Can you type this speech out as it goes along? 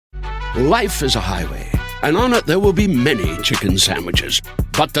Life is a highway, and on it there will be many chicken sandwiches.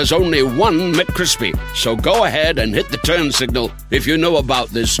 But there's only one McCrispy. So go ahead and hit the turn signal if you know about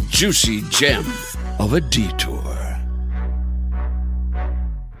this juicy gem of a detour.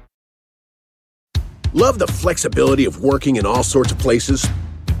 Love the flexibility of working in all sorts of places?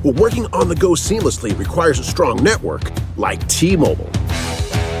 Well, working on the go seamlessly requires a strong network like T-Mobile.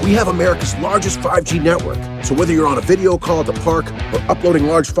 We have America's largest 5G network, so whether you're on a video call at the park or uploading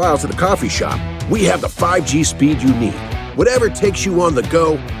large files at the coffee shop, we have the 5G speed you need. Whatever takes you on the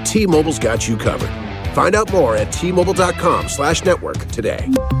go, T-Mobile's got you covered. Find out more at T-Mobile.com/network today.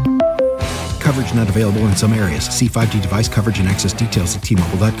 Coverage not available in some areas. See 5G device coverage and access details at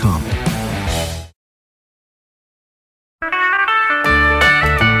T-Mobile.com.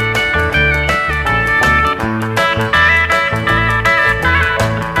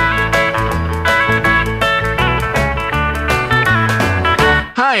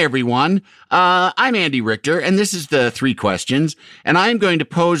 Hi, everyone. I'm Andy Richter, and this is the 3 questions. And I'm going to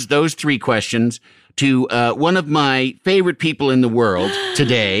pose those 3 questions to one of my favorite people in the world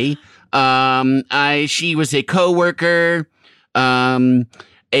today. She was a coworker, a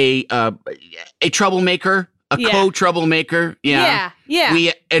troublemaker, co-troublemaker. Yeah.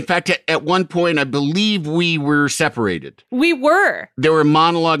 We, in fact, at one point, I believe we were separated. We were. There were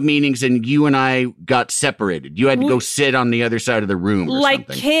monologue meetings, and you and I got separated. You had to go sit on the other side of the room or like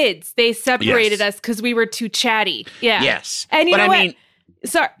something. Kids. They separated us because we were too chatty. Yeah. Yes. And you know what?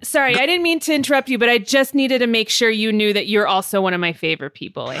 Sorry, I didn't mean to interrupt you, but I just needed to make sure you knew that you're also one of my favorite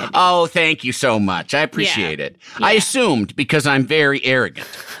people, Andy. Oh, thank you so much. I appreciate it. Yeah. I assumed because I'm very arrogant.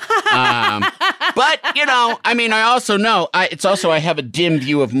 But, I also know I have a dim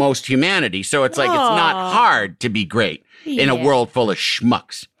view of most humanity. So it's like, it's not hard to be great in a world full of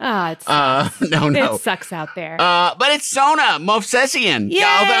schmucks. It sucks. No. It sucks out there. But it's Sona Movsesian. Yay!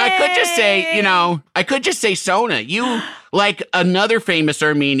 Although I could just say Sona. You, like another famous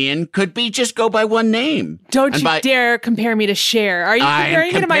Armenian, could go by one name. Don't you dare compare me to Cher. Are you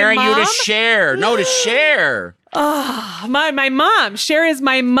comparing me to my mom? I'm comparing you to Cher. No, to Cher. Oh, my mom. Cher is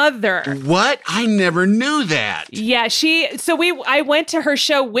my mother. What? I never knew that. Yeah, I went to her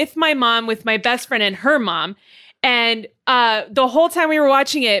show with my mom, with my best friend and her mom. And the whole time we were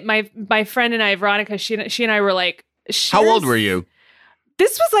watching it, my friend and I, Veronica, she and I were like, how old were you?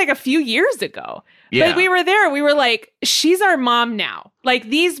 This was like a few years ago. Yeah. But we were there. We were like, she's our mom now. Like,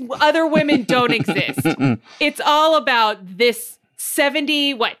 these other women don't exist. It's all about this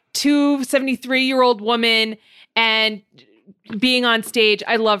 73-year-old woman and being on stage.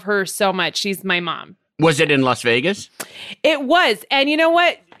 I love her so much. She's my mom. Was it in Las Vegas? It was. And you know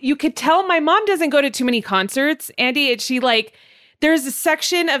what? You could tell my mom doesn't go to too many concerts, Andy. There's a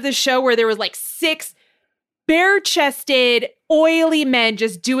section of the show where there was 6 bare-chested, oily men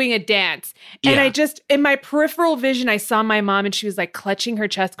just doing a dance. And I just, in my peripheral vision, I saw my mom and she was clutching her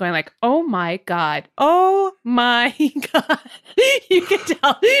chest going oh my God. Oh my God. You could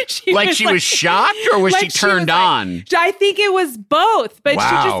tell. She was shocked or was she turned on? I think it was both, but wow.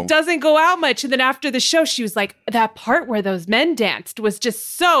 She just doesn't go out much. And then after the show, she was like, that part where those men danced was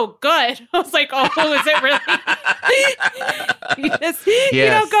just so good. I was like, oh, is it really? You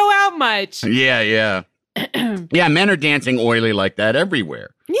don't go out much. Yeah. Yeah, men are dancing oily like that everywhere.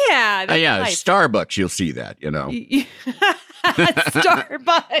 Yeah. Nice. Starbucks, you'll see that,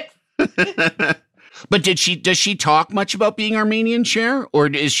 Starbucks. But does she talk much about being Armenian, Cher? Or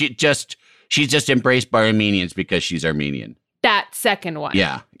is she's just embraced by Armenians because she's Armenian? That second one.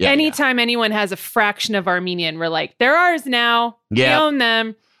 Yeah. Anytime anyone has a fraction of Armenian, we're like, they're ours now. Yeah. We own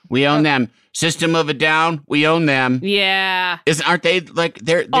them. We own them. System of a Down, we own them. Yeah. Aren't they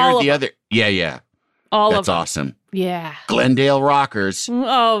they're the other? Yeah. That's awesome. Yeah. Glendale Rockers.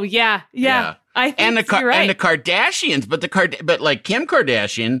 Oh, yeah. I think you're right. And the Kardashians, but like Kim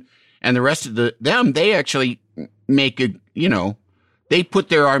Kardashian and the rest of them, they actually make they put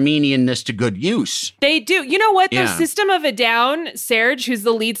their Armenianness to good use. They do. You know what? Yeah. The System of a Down, Serge, who's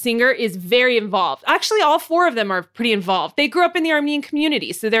the lead singer, is very involved. Actually, all 4 of them are pretty involved. They grew up in the Armenian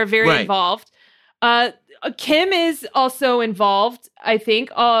community, so they're very involved. Kim is also involved, I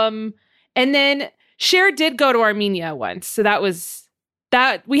think. And then Cher did go to Armenia once, so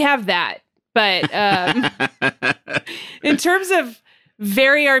we have that. But in terms of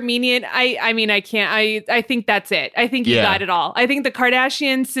very Armenian, I can't. I think that's it. I think you got it all. I think the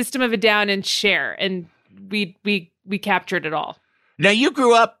Kardashians, System of a Down, and Cher, and we captured it all. Now you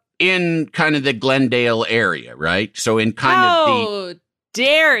grew up in kind of the Glendale area, right? So in How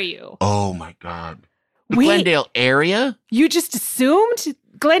dare you? Oh my God, Glendale area? You just assumed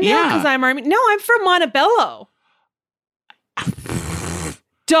Glendale because I'm Armenian? No, I'm from Montebello.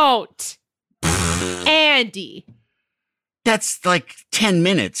 Don't. Andy. That's like 10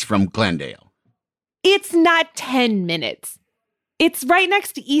 minutes from Glendale. It's not 10 minutes. It's right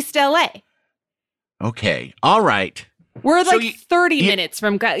next to East LA. Okay. All right. We're like 30 minutes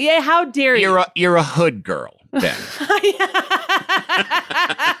from Glendale. Yeah, how dare you? You're a hood girl, then.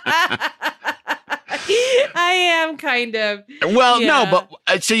 I am kind of. Well, no,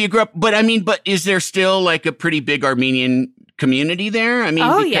 but so you grew up, but I mean, but is there still like a pretty big Armenian community there? I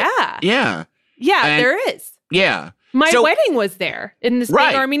mean, yeah. Yeah. Yeah, and there is. Yeah. My wedding was there in this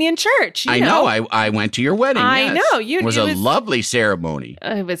big Armenian church. I know. I went to your wedding. I know. It was a lovely ceremony.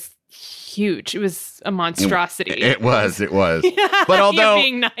 It was huge. It was a monstrosity. It was. But although you're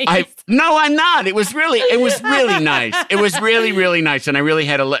being nice. No, I'm not. It was really nice. It was really, really nice. And I really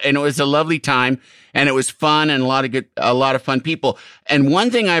had and it was a lovely time, and it was fun, and a lot of fun people. And one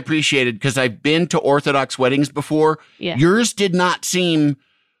thing I appreciated, because I've been to Orthodox weddings before, yours did not seem,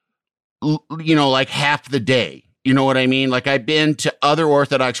 like half the day. You know what I mean? Like, I've been to other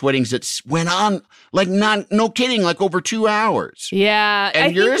Orthodox weddings that went on, like, no kidding, like over 2 hours. Yeah.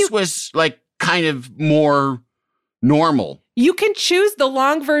 And yours was like kind of more normal. You can choose the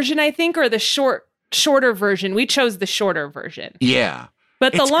long version, I think, or the shorter version. We chose the shorter version. Yeah.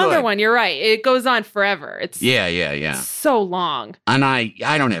 But the longer one, you're right. It goes on forever. It's so long. And I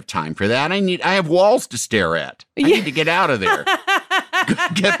don't have time for that. I have walls to stare at. I need to get out of there.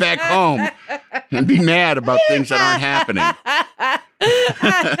 Get back home and be mad about things that aren't happening.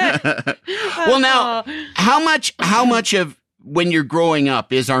 Well, now, how much of when you're growing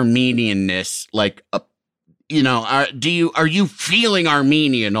up is Armenianness like are you feeling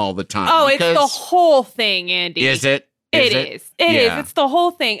Armenian all the time? Oh, it's the whole thing, Andy. Is it? It is. It's the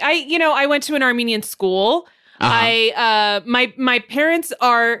whole thing. I went to an Armenian school. My parents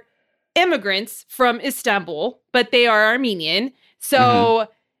are immigrants from Istanbul, but they are Armenian. So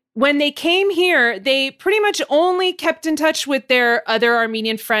when they came here, they pretty much only kept in touch with their other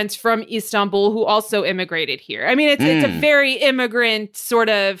Armenian friends from Istanbul who also immigrated here. I mean, it's a very immigrant sort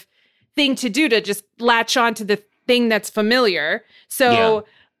of thing to do, to just latch on to the thing that's familiar. So,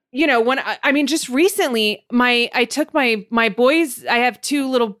 just recently, I took my boys, I have 2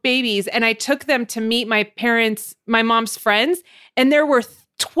 little babies, and I took them to meet my mom's friends, and there were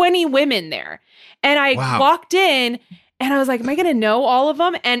 20 women there. And I walked in, and I was like, am I going to know all of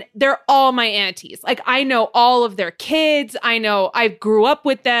them? And they're all my aunties. Like, I know all of their kids. I grew up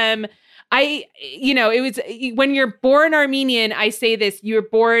with them. It was, when you're born Armenian, I say this, you're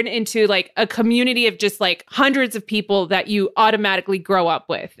born into like a community of just like hundreds of people that you automatically grow up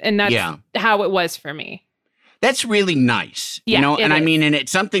with. And that's how it was for me. That's really nice, and and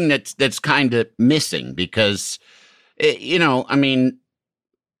it's something that's kind of missing because,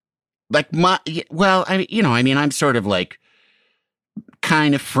 I'm sort of like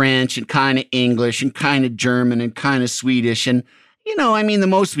kind of French and kind of English and kind of German and kind of Swedish. And, the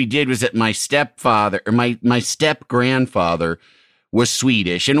most we did was that my stepfather or my step-grandfather was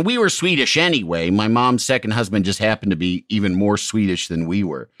Swedish. And we were Swedish anyway. My mom's second husband just happened to be even more Swedish than we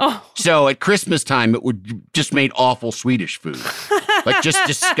were. Oh. So at Christmas time, it would just made awful Swedish food. Like just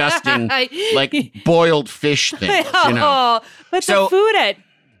disgusting, like boiled fish things, But the food at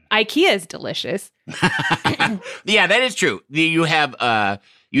IKEA is delicious. Yeah, that is true. You have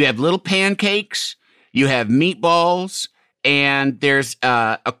little pancakes, you have meatballs, and there's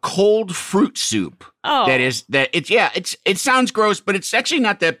a cold fruit soup. Oh, it sounds gross, but it's actually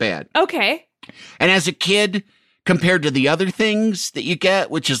not that bad. Okay. And as a kid, compared to the other things that you get,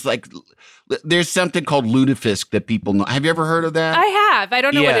 which is like, there's something called lutefisk that people know. Have you ever heard of that? I have. I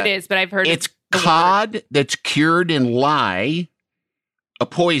don't know what it is, but I've heard it's cod that's cured in lye, a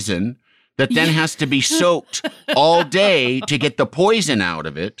poison that then has to be soaked all day to get the poison out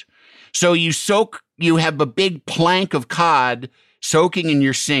of it. So you have a big plank of cod soaking in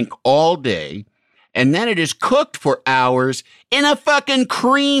your sink all day, and then it is cooked for hours in a fucking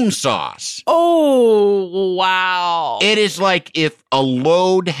cream sauce. Oh, wow. It is like if a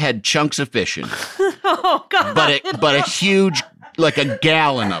load had chunks of fish in it. Oh, God. But a huge, like a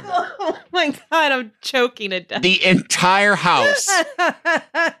gallon of it. Oh, my God, I'm choking to death. The entire house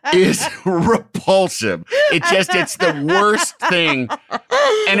is repulsive. It's the worst thing.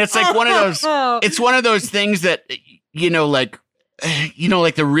 And it's like one of those things that, like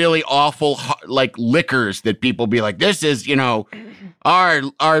the really awful, like liquors that people be like, this is,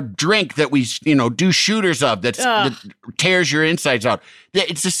 our drink that we, do shooters of that tears your insides out.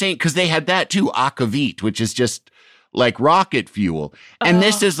 It's the same, because they had that too, akavit, which is just like rocket fuel. And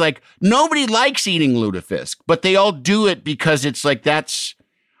this is like, nobody likes eating lutefisk, but they all do it because it's like,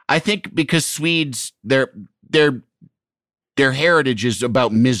 I think because Swedes, they're their heritage is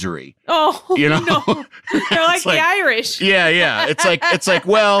about misery. Oh, you know, no. They're like the Irish. Yeah. It's like,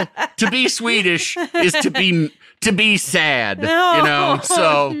 well, to be Swedish is to be sad. No, you know.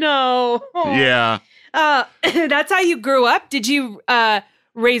 So no. Yeah. That's how you grew up. Did you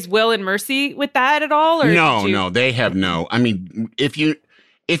raise Will and Mercy with that at all? Or no, they have no. I mean, if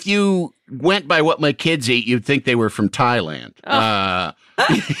you went by what my kids eat, you'd think they were from Thailand. Oh.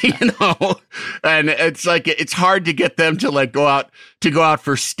 You know, and it's like it's hard to get them to like go out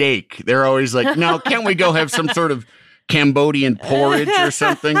for steak. They're always like, no, can't we go have some sort of Cambodian porridge or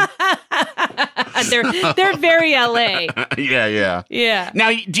something? They're very LA. Yeah. Now,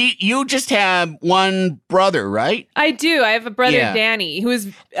 you just have one brother, right? I do. I have a brother, Danny, who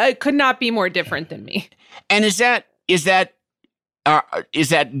is could not be more different than me. And is that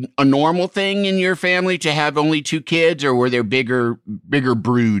a normal thing in your family to have only 2 kids, or were there bigger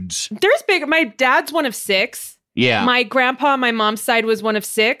broods? There's big. My dad's one of 6. Yeah. My grandpa on my mom's side was one of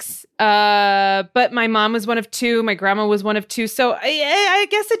 6. But my mom was one of 2. My grandma was one of 2. So I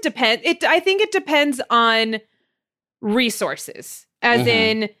guess it depends. I think it depends on resources. As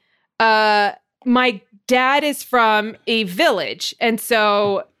in, my dad is from a village, and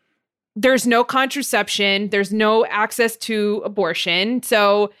so there's no contraception. There's no access to abortion.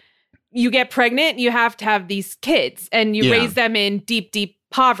 So you get pregnant, you have to have these kids, and you raise them in deep, deep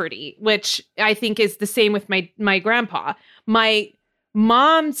poverty, which I think is the same with my grandpa. My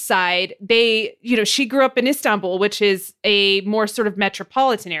mom's side, she grew up in Istanbul, which is a more sort of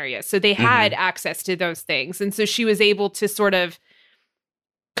metropolitan area. So they had access to those things. And so she was able to sort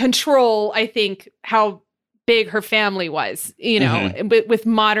control, I think, how big her family was, with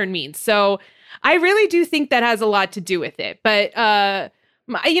modern means. So I really do think that has a lot to do with it. But,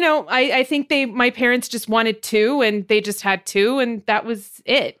 I think my parents just wanted 2 and they just had 2 and that was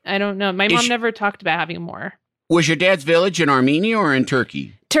it. I don't know. My mom never talked about having more. Was your dad's village in Armenia or in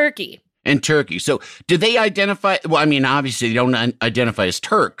Turkey? Turkey. In Turkey. So do they identify? Well, I mean, obviously they don't identify as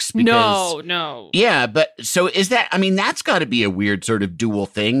Turks. Because, no. Yeah, but so is that? I mean, that's got to be a weird sort of dual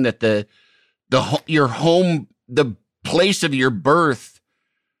thing that your home, the place of your birth,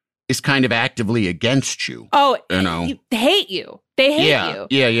 is kind of actively against you. Oh, they hate you. They hate you.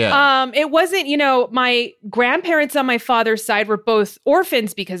 Yeah. It wasn't. My grandparents on my father's side were both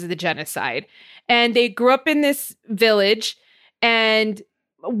orphans because of the genocide, and they grew up in this village. And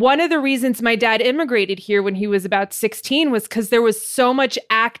one of the reasons my dad immigrated here when he was about 16 was because there was so much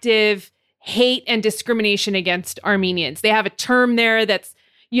active hate and discrimination against Armenians. They have a term there that's,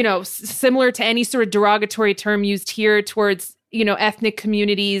 similar to any sort of derogatory term used here towards, ethnic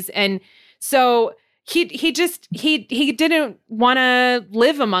communities. And so he didn't want to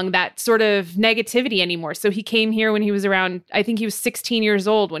live among that sort of negativity anymore. So he came here when he was around, I think he was 16 years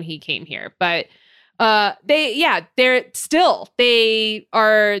old when he came here. But they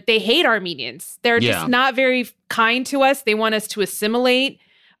hate Armenians. They're just not very kind to us. They want us to assimilate.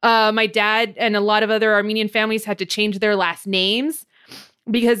 My dad and a lot of other Armenian families had to change their last names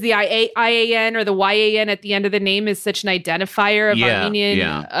because the IAN or the YAN at the end of the name is such an identifier of Armenian,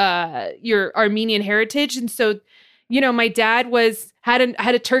 your Armenian heritage. And so, my dad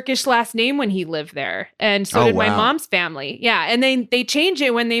had a Turkish last name when he lived there, and so did my mom's family. Yeah, and they change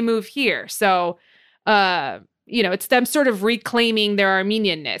it when they move here. So, it's them sort of reclaiming their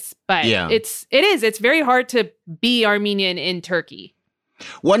Armenianness. But it's very hard to be Armenian in Turkey.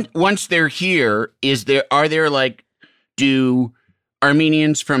 Once they're here, do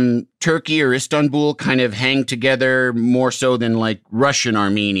Armenians from Turkey or Istanbul kind of hang together more so than like Russian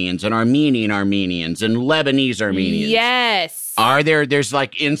Armenians and Armenian Armenians and Lebanese Armenians? Yes. There's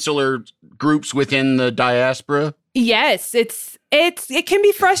like insular groups within the diaspora? Yes, it can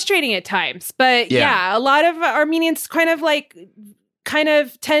be frustrating at times, but a lot of Armenians kind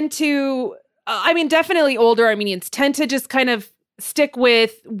of tend to, definitely older Armenians tend to just kind of stick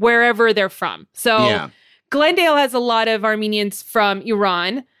with wherever they're from. So Glendale has a lot of Armenians from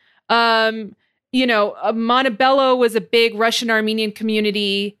Iran. Montebello was a big Russian Armenian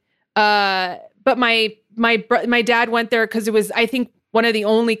community. But my dad went there because it was, I think, one of the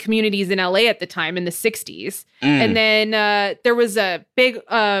only communities in LA at the time in the 60s. And then there was a big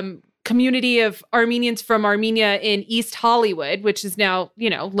community of Armenians from Armenia in East Hollywood, which is now,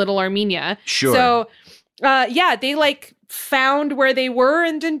 Little Armenia. Sure. So, they found where they were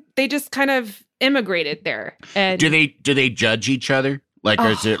and then they just kind of immigrated there. And do they judge each other? Or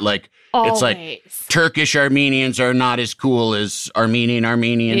is it like always. It's like Turkish Armenians are not as cool as Armenian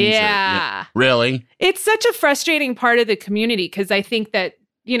Armenians? Yeah. Really? It's such a frustrating part of the community because I think that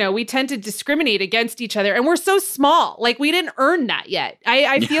we tend to discriminate against each other, and we're so small. Like, we didn't earn that yet.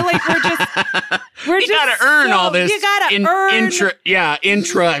 I feel like we're you gotta earn all this. You gotta earn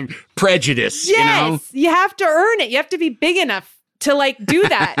intra prejudice. Yes, you have to earn it. You have to be big enough to like do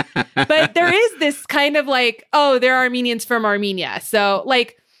that. But there is this kind of like, oh, they're Armenians from Armenia, so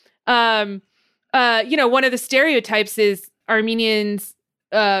like, one of the stereotypes is Armenians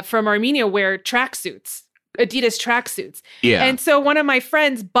from Armenia wear tracksuits. Adidas tracksuits. Yeah. And so one of my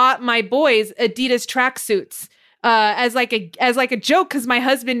friends bought my boys Adidas tracksuits as like a joke because my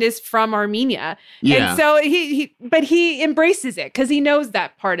husband is from Armenia. Yeah. And so he embraces it because he knows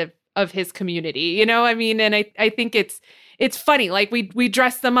that part of his community, And I think it's funny. Like we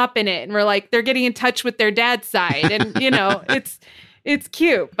dress them up in it and we're like, they're getting in touch with their dad's side. And, it's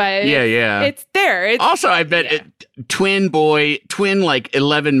cute, but it's there. Also, I bet twin like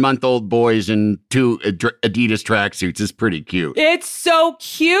 11-month-old boys in 2 Adidas tracksuits is pretty cute. It's so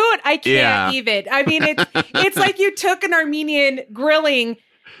cute. I can't even. It's like you took an Armenian grilling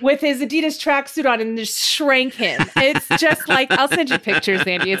with his Adidas tracksuit on and just shrank him. It's just like, I'll send you pictures,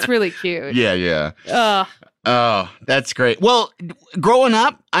 Andy. It's really cute. Yeah. Oh, that's great. Well, growing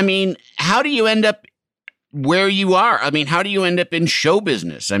up, how do you end up where you are? How do you end up in show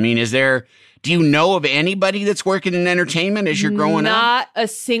business? Do you know of anybody that's working in entertainment as you're growing up? Not a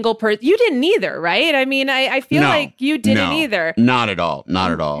single person. You didn't either, right? I feel like you didn't either. Not at all.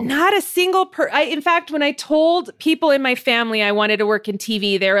 Not at all. Not a single in fact, when I told people in my family I wanted to work in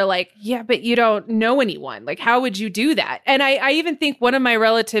TV, they were like, yeah, but you don't know anyone. Like, how would you do that? And I even think one of my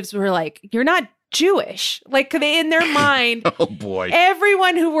relatives were like, you're not Jewish. Like, in their mind, oh boy,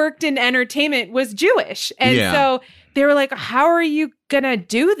 everyone who worked in entertainment was Jewish. And so they were like, how are you gonna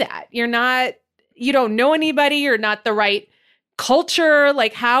do that? You don't know anybody, you're not the right culture.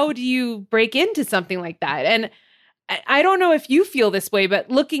 Like, how do you break into something like that? And I don't know if you feel this way,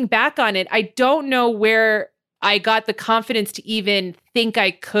 but looking back on it, I don't know where I got the confidence to even think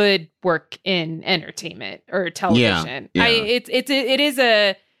I could work in entertainment or television.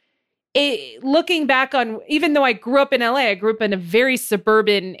 Looking back on, even though I grew up in LA, I grew up in a very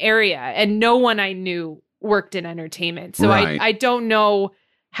suburban area and no one I knew worked in entertainment. So I don't know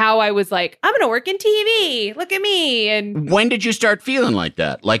how I was like, I'm going to work in TV. Look at me. And when did you start feeling like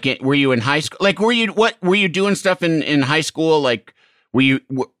that? Like, were you in high school? Like, were you doing stuff in high school? Like,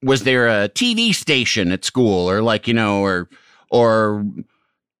 was there a TV station at school or like, or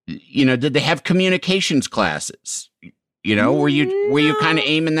did they have communications classes? Were you kind of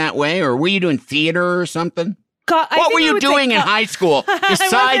aiming that way, or were you doing theater or something? What were you doing in high school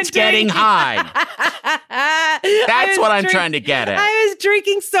besides getting high? That's what I'm trying to get at. I was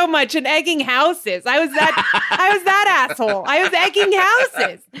drinking so much and egging houses. I was that asshole. I was egging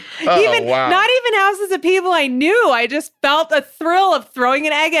houses. Not even houses of people I knew. I just felt a thrill of throwing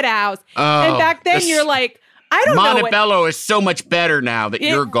an egg at a house. And back then you're like, I don't know. Montebello is so much better now that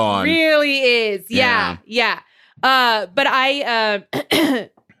you're gone. It really is. Yeah. But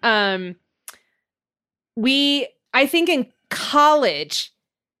I think in college,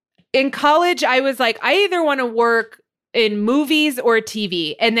 I was like, I either want to work in movies or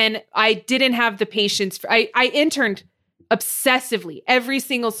TV. And then I didn't have the patience. I interned obsessively every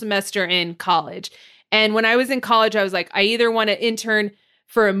single semester in college. And when I was in college, I was like, I either want to intern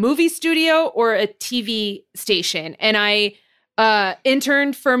for a movie studio or a TV station. And I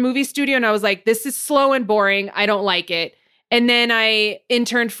interned for a movie studio and I was like, this is slow and boring. I don't like it. And then I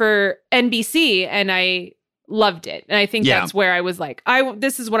interned for NBC and I loved it. And I think that's where I was like,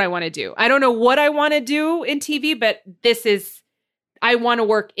 this is what I want to do. I don't know what I want to do in TV, but I want to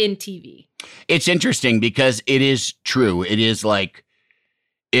work in TV. It's interesting because it is true. It is like,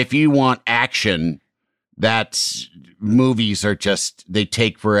 if you want action, movies are just, they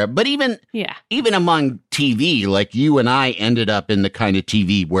take forever. But even among TV, like you and I ended up in the kind of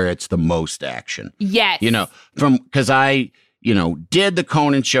TV where it's the most action. Yes. Because I, did the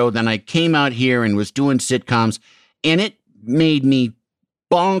Conan show, then I came out here and was doing sitcoms, and it made me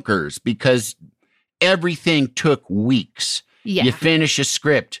bonkers because everything took weeks. Yeah. You finish a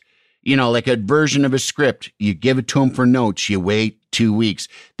script, like a version of a script, you give it to them for notes, you wait 2 weeks.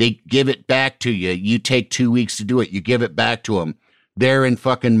 They give it back to you. You take 2 weeks to do it. You give it back to them. They're in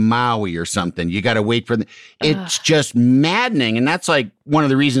fucking Maui or something. You got to wait for them. It's just maddening. And that's like one of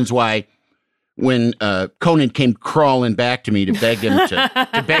the reasons why when Conan came crawling back to me to beg him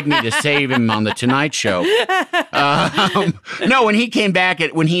to beg me to save him on the Tonight Show. No, when he came back,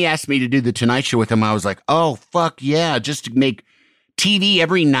 when he asked me to do the Tonight Show with him, I was like, oh, fuck yeah. Just to make TV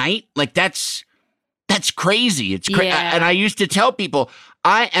every night. Like that's crazy. It's crazy. Yeah. And I used to tell people,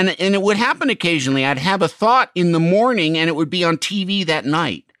 And it would happen occasionally. I'd have a thought in the morning and it would be on TV that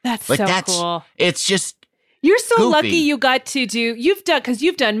night. That's cool. It's just you're so goofy. lucky you got to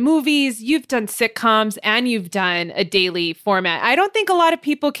you've done movies, you've done sitcoms, and you've done a daily format. I don't think a lot of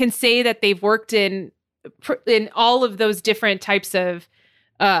people can say that they've worked in all of those different types of,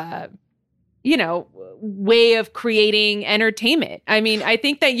 way of creating entertainment. I mean, I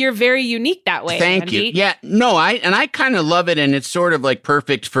think that you're very unique that way. Thank Andy. you. Yeah, no, I kind of love it, and it's sort of like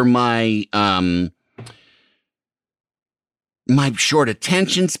perfect for my my short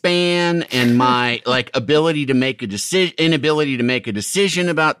attention span and my like inability to make a decision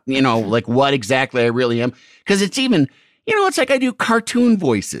about, like what exactly I really am. Because it's even, it's like I do cartoon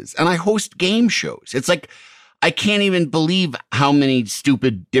voices and I host game shows. It's like, I can't even believe how many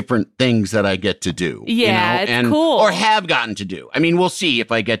stupid different things that I get to do. Yeah, it's cool. Or have gotten to do. I mean, we'll see if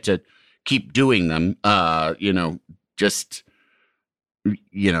I get to keep doing them, just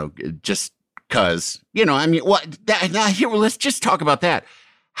cause, I mean, let's just talk about that.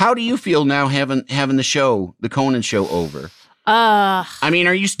 How do you feel now having the Conan show over? I mean,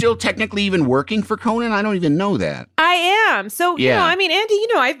 are you still technically even working for Conan? I don't even know that. I am. So, Andy,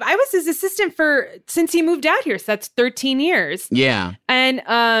 I was his assistant since he moved out here. So that's 13 years. Yeah. And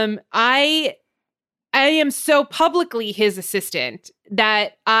I am so publicly his assistant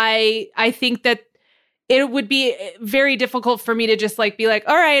that I think that it would be very difficult for me to just be like,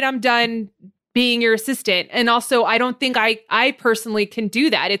 all right, I'm done being your assistant. And also, I don't think I personally can do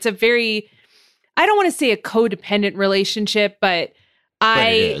that. It's a very, I don't want to say a codependent relationship, but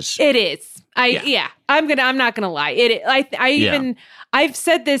it is. I'm not gonna lie. I've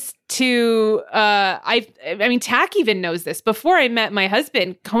said this to, Tack even knows this. Before I met my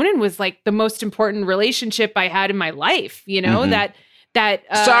husband, Conan was like the most important relationship I had in my life,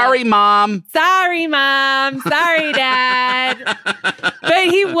 Sorry, Mom. Sorry, Dad. But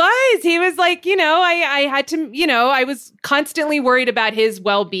he was like, I had to, I was constantly worried about his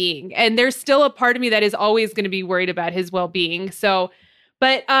well-being. And there's still a part of me that is always going to be worried about his well-being. So,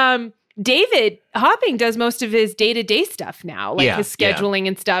 but David Hopping does most of his day-to-day stuff now, his scheduling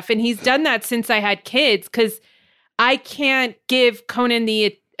and stuff. And he's done that since I had kids because I can't give Conan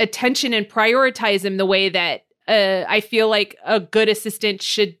the attention and prioritize him the way that I feel like a good assistant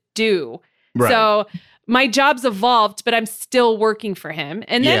should do. Right. So my job's evolved, but I'm still working for him.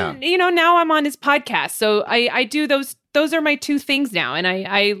 And then, now I'm on his podcast. So I do those are my two things now. And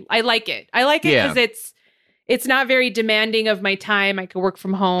I like it. I like it because it's not very demanding of my time. I can work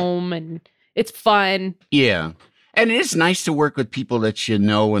from home and it's fun. Yeah. And it is nice to work with people that you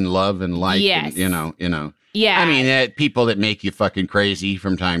know and love and like. Yes. And, Yeah. I mean, people that make you fucking crazy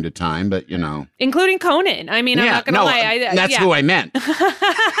from time to time, but, Including Conan. I mean, I'm not going to lie. That's who I meant. But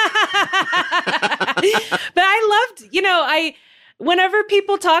I loved, whenever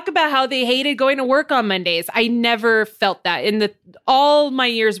people talk about how they hated going to work on Mondays, I never felt that. In all my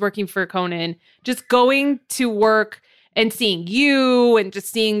years working for Conan, just going to work and seeing you and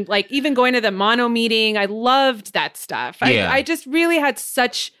just seeing, even going to the mono meeting, I loved that stuff. Yeah. I just really had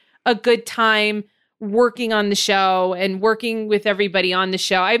such a good time working on the show and working with everybody on the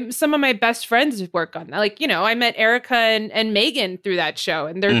show. Some of my best friends work on that. I met Erica and Megan through that show,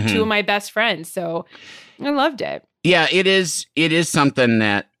 and they're two of my best friends. So I loved it. Yeah, it is something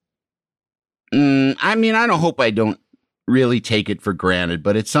that, I hope I don't really take it for granted,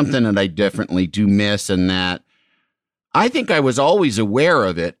 but it's something that I definitely do miss, and that I think I was always aware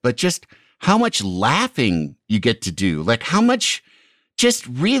of it, but just how much laughing you get to do, how much just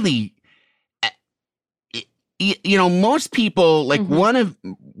really, most people, one of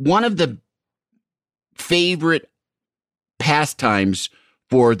the favorite pastimes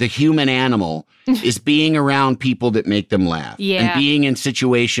for the human animal is being around people that make them laugh. Yeah. And being in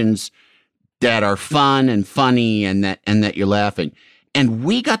situations that are fun and funny and that you're laughing. And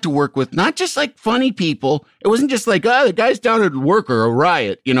we got to work with not just funny people. It wasn't just the guys down at work are a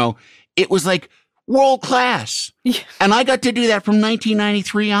riot, It was world class. Yeah. And I got to do that from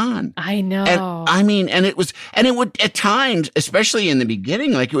 1993 on. I know. And it would at times, especially in the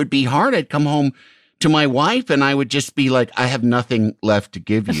beginning, it would be hard. I'd come home to my wife and I would just be like, I have nothing left to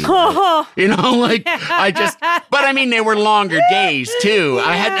give you. But there were longer days too.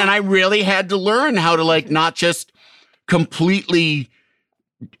 Yeah. I really had to learn how to not just completely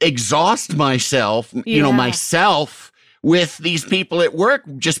exhaust myself, myself with these people at work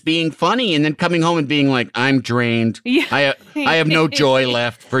just being funny and then coming home and being like, I'm drained. Yeah. I have no joy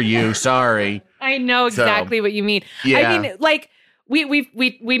left for you. Sorry. I know exactly what you mean. Yeah.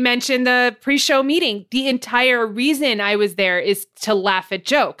 We mentioned the pre-show meeting. The entire reason I was there is to laugh at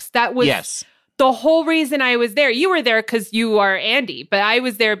jokes. That was the whole reason I was there, you were there because you are Andy, but I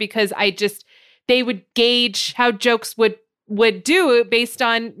was there because they would gauge how jokes would do based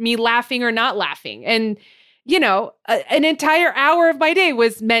on me laughing or not laughing. And, an entire hour of my day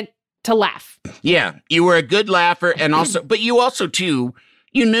was meant to laugh. Yeah, you were a good laugher, and also, but you also too,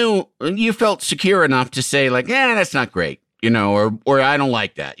 you felt secure enough to say like, that's not great, or I don't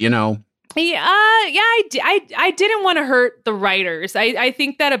like that, Yeah, I didn't want to hurt the writers. I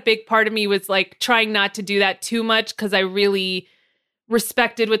think that a big part of me was like trying not to do that too much because I really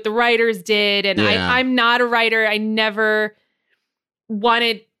respected what the writers did, and I'm not a writer. I never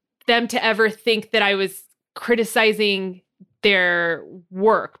wanted them to ever think that I was criticizing their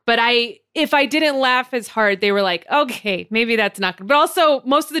work. But if I didn't laugh as hard, they were like, okay, maybe that's not good. But also,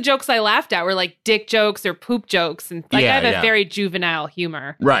 most of the jokes I laughed at were like dick jokes or poop jokes. And I have a very juvenile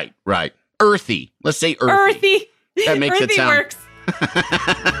humor. Right. Earthy. Let's say earthy. That makes earthy it sound. Works.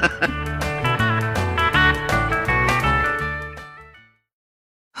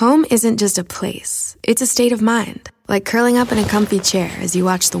 Home isn't just a place. It's a state of mind. Like curling up in a comfy chair as you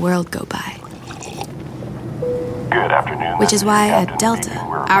watch the world go by. Good afternoon. Which is why at Delta,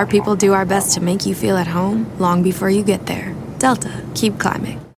 our people do our best to make you feel at home long before you get there. Delta, keep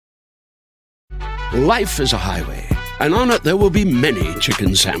climbing. Life is a highway, and on it there will be many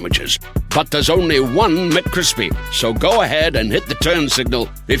chicken sandwiches. But there's only one McCrispy. So go ahead and hit the turn signal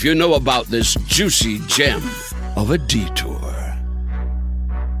if you know about this juicy gem of a detour.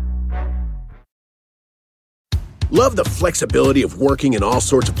 Love the flexibility of working in all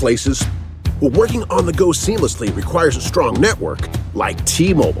sorts of places? Well, working on the go seamlessly requires a strong network like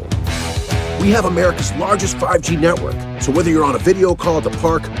T-Mobile. We have America's largest 5G network, so whether you're on a video call at the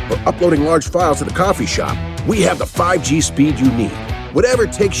park or uploading large files at a coffee shop, we have the 5G speed you need. Whatever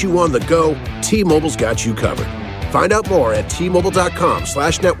takes you on the go, T-Mobile's got you covered. Find out more at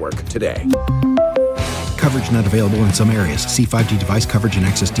T-Mobile.com/network today. Coverage not available in some areas. See 5G device coverage and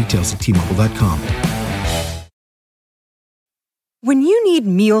access details at T-Mobile.com. When you need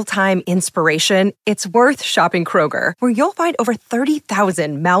mealtime inspiration, it's worth shopping Kroger, where you'll find over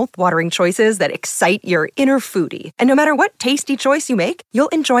 30,000 mouth-watering choices that excite your inner foodie. And no matter what tasty choice you make, you'll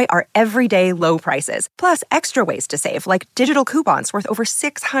enjoy our everyday low prices, plus extra ways to save, like digital coupons worth over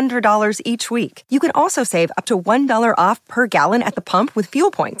 $600 each week. You can also save up to $1 off per gallon at the pump with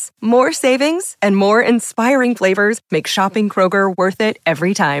fuel points. More savings and more inspiring flavors make shopping Kroger worth it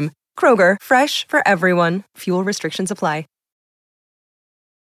every time. Kroger, fresh for everyone. Fuel restrictions apply.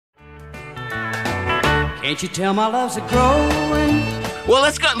 Can't you tell my love's a growing? Well,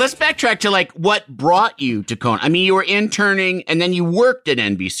 let's backtrack to like what brought you to Conan. I mean, you were interning and then you worked at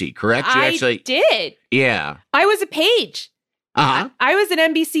NBC, correct? I did. Yeah. I was a page. Uh-huh. I was an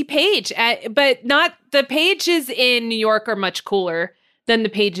NBC page, but not the pages in New York are much cooler than the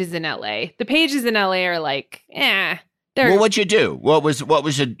pages in LA. The pages in LA are like, Well, what'd you do? What was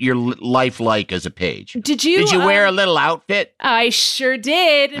your life like as a page? Did you wear a little outfit? I sure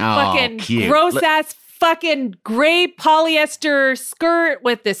did. Fucking cute. Gross ass fucking gray polyester skirt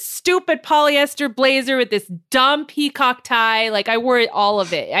with this stupid polyester blazer with this dumb peacock tie. Like I wore all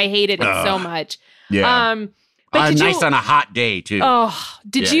of it. I hated it so much. Yeah. But nice on a hot day too. Oh,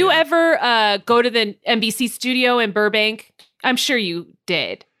 did you ever go to the NBC studio in Burbank? I'm sure you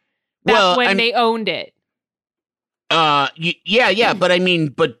did. Back when they owned it. Yeah, but I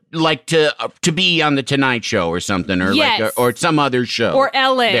mean, like to be on the Tonight Show or something, or yes. or some other show, or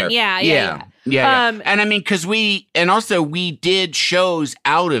Ellen, yeah. And I mean, because we did shows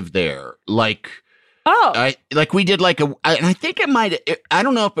out of there, like we did and I think I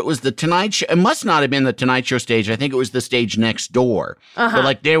don't know if it was the Tonight Show. It must not have been the Tonight Show stage. I think it was the stage next door. But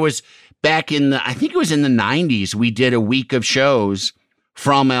like there was back in I think it was in the 90s. We did a week of shows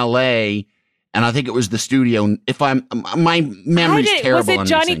from LA. And I think it was the studio. My memory's terrible. Was it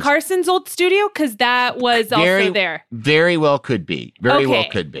Johnny Carson's old studio? Because that was also there. Very well could be. Well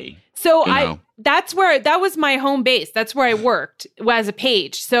could be. So that was my home base. That's where I worked as a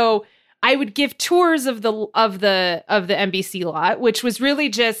page. So I would give tours of the NBC lot, which was really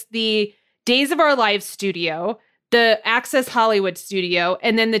just the Days of Our Lives studio, the Access Hollywood studio,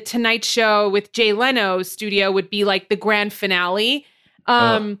 and then the Tonight Show with Jay Leno studio would be like the grand finale.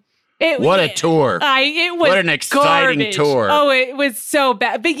 What a tour. It was what an exciting garbage. tour. Oh, it was so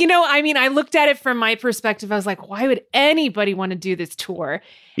bad. But, I looked at it from my perspective. I was like, why would anybody want to do this tour?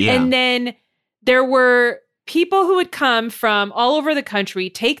 Yeah. And then there were people who would come from all over the country,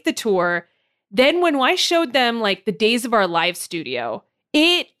 take the tour. Then when I showed them, like, the Days of Our Lives studio,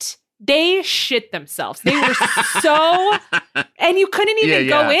 it they shit themselves. They were so, and you couldn't even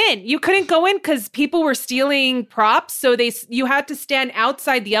go in. You couldn't go in because people were stealing props. So you had to stand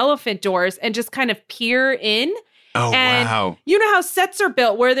outside the elephant doors and just kind of peer in. Oh, and wow. You know how sets are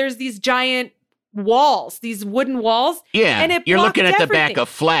built where there's these giant walls, these wooden walls. Yeah. And you're looking at everything. the back of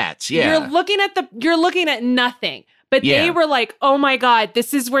flats. Yeah. You're looking at nothing. But they were like, oh my God,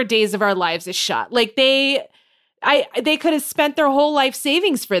 this is where Days of Our Lives is shot. Like they could have spent their whole life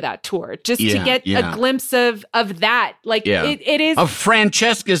savings for that tour just to get a glimpse of that. Like it is of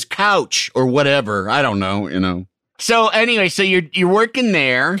Francesca's couch or whatever. I don't know, you know. So anyway, so you're working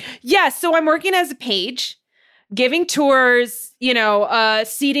there. Yeah, so I'm working as a page, giving tours, you know,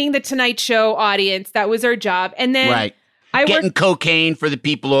 seating the Tonight Show audience. That was our job. And then getting cocaine for the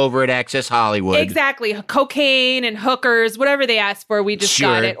people over at Access Hollywood. Exactly. Cocaine and hookers, whatever they asked for, we just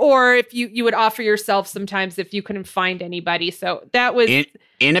got it. Or if you would offer yourself sometimes if you couldn't find anybody. So that was...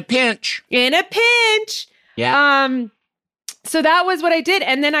 In a pinch. In a pinch. Yeah. So that was what I did.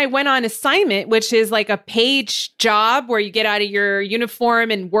 And then I went on assignment, which is like a page job where you get out of your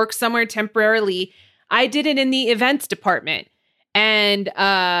uniform and work somewhere temporarily. I did it in the events department. And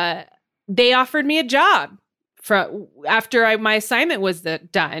they offered me a job. After my assignment was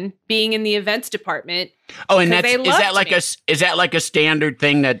done, being in the events department. Oh, and is that like a standard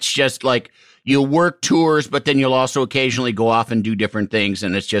thing that's just like you'll work tours, but then you'll also occasionally go off and do different things,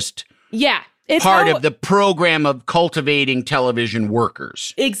 and it's just it's part of the program of cultivating television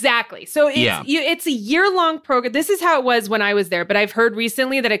workers. Exactly. So it's a year-long program. This is how it was when I was there, but I've heard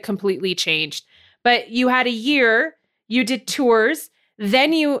recently that it completely changed. But you had a year, you did tours.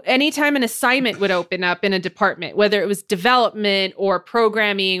 Then anytime an assignment would open up in a department, whether it was development or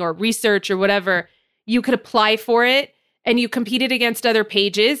programming or research or whatever, you could apply for it and you competed against other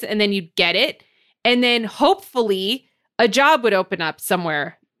pages and then you'd get it. And then hopefully a job would open up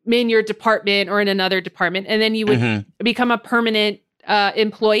somewhere in your department or in another department. And then you would become a permanent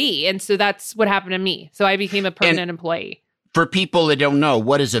employee. And so that's what happened to me. So I became a permanent employee. For people that don't know,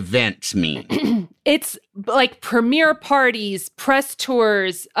 what does events mean? It's like premiere parties, press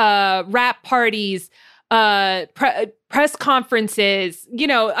tours, rap parties, press conferences, you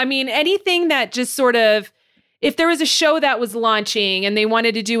know, I mean, anything that just sort of, if there was a show that was launching and they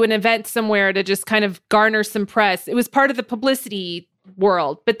wanted to do an event somewhere to just kind of garner some press, it was part of the publicity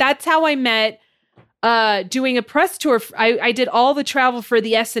world. But that's how I met doing a press tour. I did all the travel for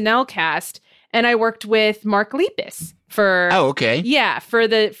the SNL cast, and I worked with Mark Lippis for the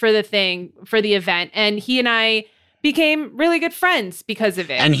event, and he and I became really good friends because of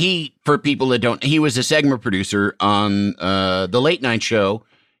it. And for people that don't, he was a segment producer on the Late Night Show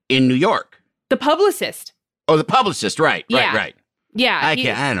in New York. The Publicist. Oh, The Publicist, right. Yeah.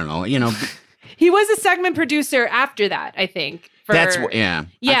 I don't know, you know. He was a segment producer after that, I think. I'm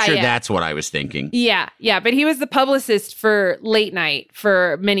sure that's what I was thinking. Yeah, but he was the publicist for Late Night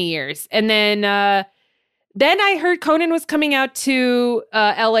for many years. And then I heard Conan was coming out to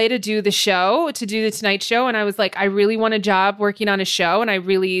LA to do the Tonight Show. And I was like, I really want a job working on a show. And I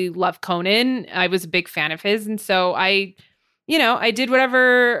really love Conan. I was a big fan of his. And so I did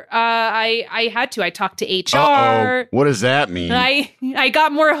whatever I had to. I talked to HR. Uh-oh. What does that mean? I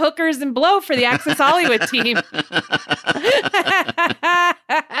got more hookers and blow for the Access Hollywood team.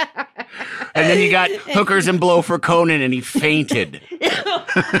 And then you got hookers and blow for Conan, and he fainted.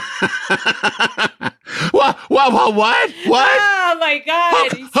 What? Oh my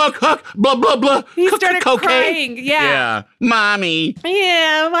God! Hook, blah blah blah. He started crying. Yeah, mommy.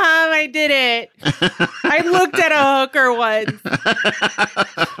 Yeah, Mom, I did it. I looked at a hooker once.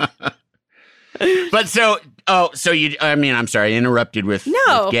 But so I'm sorry, I interrupted with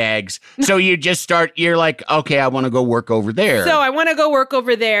gags. So you're like, okay, I want to go work over there. So I want to go work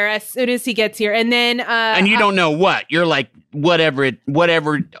over there as soon as he gets here. And then, and you don't know what, you're like, whatever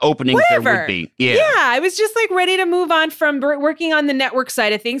openings there would be. Yeah. I was just like ready to move on from working on the network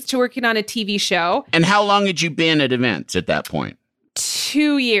side of things to working on a TV show. And how long had you been at events at that point?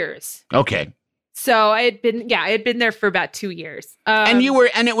 2 years. Okay. So I had been there for about 2 years.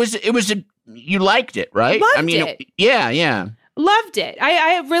 You liked it, right? Loved it. Yeah. Loved it.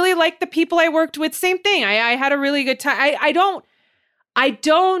 I really liked the people I worked with. Same thing. I had a really good time. I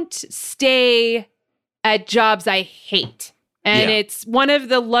don't stay at jobs I hate. And it's one of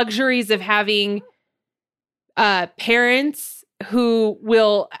the luxuries of having parents who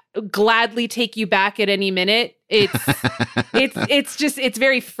will gladly take you back at any minute. It's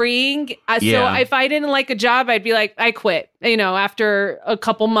very freeing. So if I didn't like a job, I'd be like, I quit. After a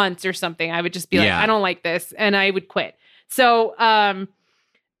couple months or something, I would just be like, I don't like this, and I would quit. So I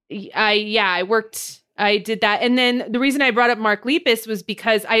I did that. And then the reason I brought up Mark Lippis was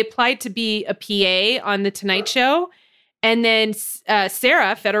because I applied to be a PA on The Tonight Show. And then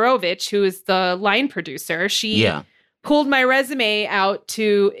Sarah Fedorovich, who is the line producer, she pulled my resume out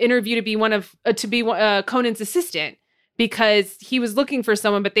to interview to be Conan's assistant, because he was looking for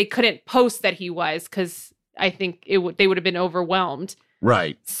someone, but they couldn't post that he was, because I think they would have been overwhelmed.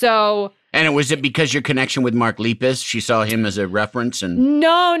 Right. So... And was it because your connection with Mark Lippis? She saw him as a reference, and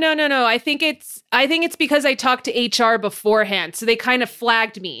no. I think it's because I talked to HR beforehand, so they kind of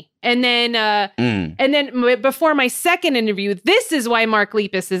flagged me. And then, before my second interview, this is why Mark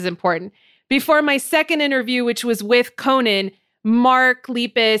Lippis is important. Before my second interview, which was with Conan, Mark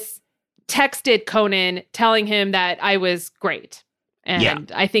Lippis texted Conan telling him that I was great,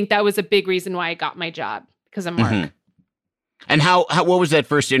 and I think that was a big reason why I got my job, because of Mark. Mm-hmm. And what was that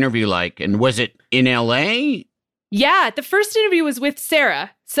first interview like? And was it in LA? Yeah, the first interview was with Sarah.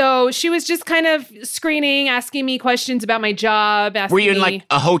 So she was just kind of screening, asking me questions about my job. Were you in like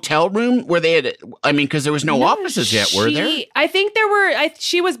a hotel room where they had, because there was no offices yet, were there? I think there were,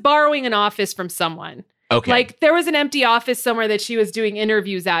 she was borrowing an office from someone. Okay. Like there was an empty office somewhere that she was doing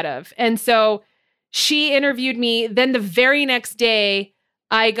interviews out of. And so she interviewed me. Then the very next day,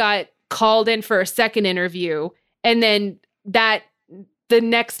 I got called in for a second interview. And then the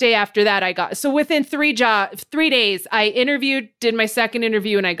next day after that, so within 3 days, I interviewed, did my second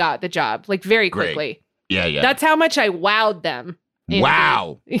interview, and I got the job, like very quickly. Great. Yeah. That's how much I wowed them.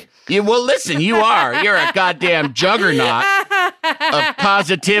 Wow. Well, listen, you're a goddamn juggernaut of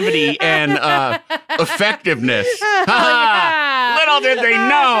positivity and effectiveness. Little did they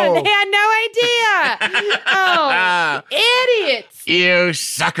know. They had no idea. Oh, idiots. You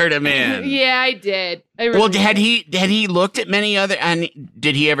suckered him in. Yeah, I did. Well, had he looked at many other, and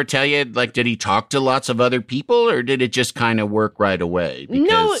did he ever tell you, like, did he talk to lots of other people, or did it just kind of work right away?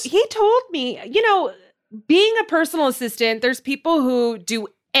 No, he told me, being a personal assistant, there's people who do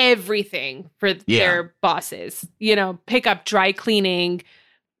everything for their bosses, pick up dry cleaning,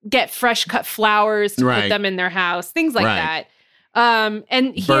 get fresh cut flowers to put them in their house, things like that.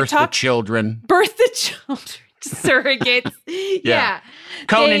 And he birth the children. Surrogates. Yeah.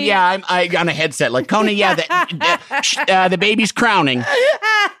 Conan, I'm on a headset. Like, Conan, the baby's crowning.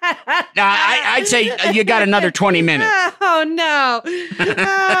 I'd say you got another 20 minutes. Oh, no.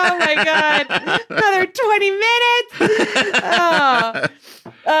 Oh, my God. Another 20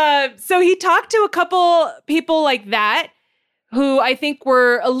 minutes. So he talked to a couple people like that who I think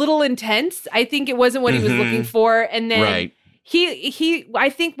were a little intense. I think it wasn't what he was looking for. And then he I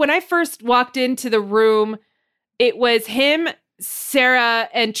think when I first walked into the room, it was him, Sarah,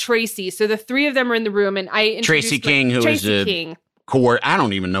 and Tracy. So the three of them were in the room, and I introduced Tracy King, who is a I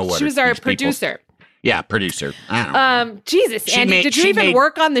don't even know what she was. Our producer. Yeah, producer. I don't know. Jesus, Andy, did you even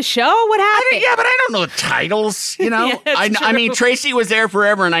work on the show? What happened? But I don't know the titles. I mean, Tracy was there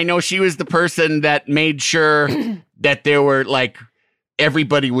forever, and I know she was the person that made sure that there were like.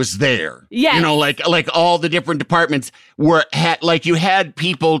 Everybody was there. Yeah. Like all the different departments you had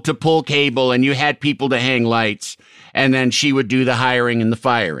people to pull cable and you had people to hang lights, and then she would do the hiring and the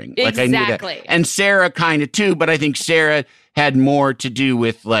firing. Exactly. I knew that. And Sarah kind of too, but I think Sarah had more to do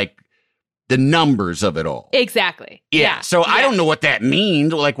with like the numbers of it all. Exactly. Yeah. So I don't know what that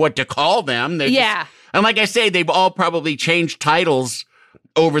means, like what to call them. And like I say, they've all probably changed titles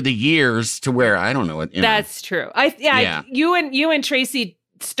over the years to where I don't know what. That's true. You and Tracy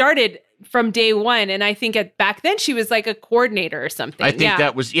started from day one, and I think back then she was like a coordinator or something. I think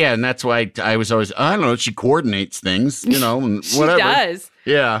that was and that's why I was always I don't know. She coordinates things, and she whatever. Does.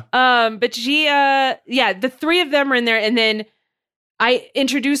 Yeah. But she the three of them were in there, and then I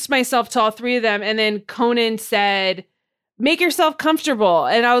introduced myself to all three of them, and then Conan said, "Make yourself comfortable,"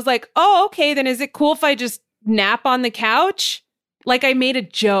 and I was like, "Oh, okay. Then is it cool if I just nap on the couch?" Like I made a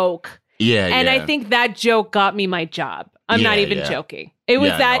joke. Yeah. And I think that joke got me my job. I'm not even joking. It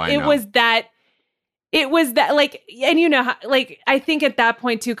was it was that like, and I think at that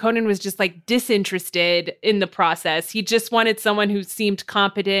point too, Conan was just like disinterested in the process. He just wanted someone who seemed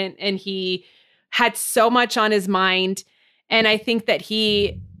competent, and he had so much on his mind. And I think that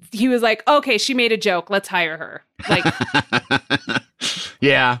he was like, okay, she made a joke. Let's hire her. Like,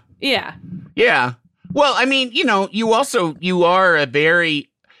 yeah. Yeah. Yeah. Well, I mean, you are a very,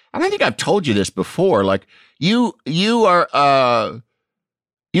 and I think I've told you this before, like you're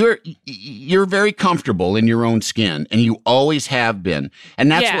very comfortable in your own skin, and you always have been. And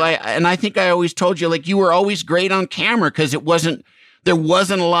that's why, and I think I always told you, like, you were always great on camera, because there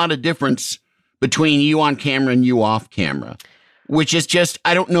wasn't a lot of difference between you on camera and you off camera, which is just,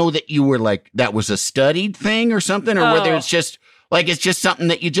 I don't know that you were like, that was a studied thing or something, or whether it's just Like it's just something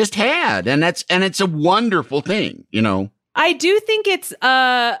that you just had. And it's a wonderful thing, you know? I do think it's,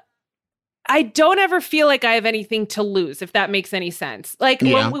 I don't ever feel like I have anything to lose, if that makes any sense. Like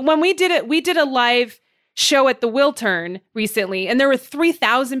when we did it, we did a live show at the Wiltern recently, and there were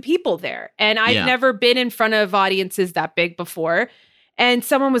 3,000 people there. And I've never been in front of audiences that big before. And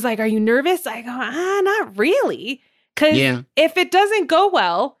someone was like, "Are you nervous?" I go, not really. Because if it doesn't go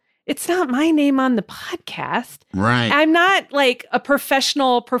well, it's not my name on the podcast. Right. I'm not like a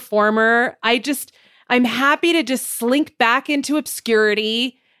professional performer. I'm happy to just slink back into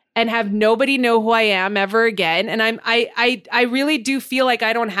obscurity and have nobody know who I am ever again. And I really do feel like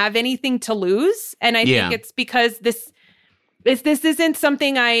I don't have anything to lose. And I think it's because this isn't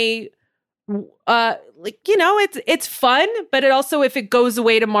something I like, you know, it's fun, but it also, if it goes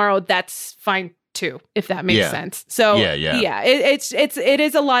away tomorrow, that's fine too, if that makes sense. So it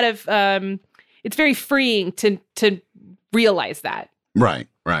is a lot of it's very freeing to realize that. Right.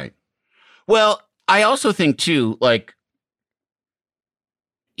 Well, I also think too, like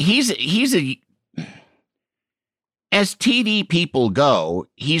he's as TV people go,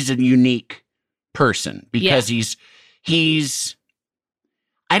 he's a unique person because he's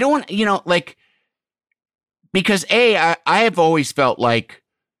I don't want, you know, like, because I have always felt like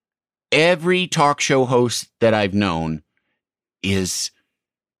every talk show host that I've known is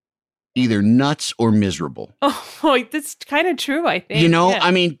either nuts or miserable. Oh, that's kind of true, I think. You know,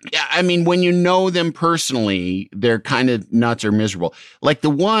 I mean, when you know them personally, they're kind of nuts or miserable. Like the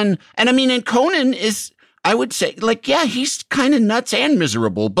one, and I mean, and Conan is, I would say, like, yeah, he's kind of nuts and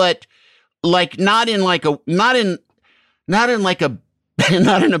miserable, but like not in a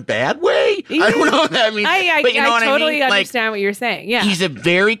bad way. I don't know what that means. But you know what totally I mean? Understand what you're saying. Yeah. He's a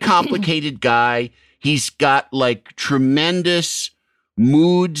very complicated guy. He's got like tremendous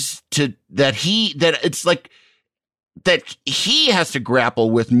moods that it's like that he has to grapple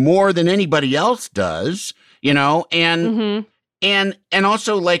with more than anybody else does, you know, and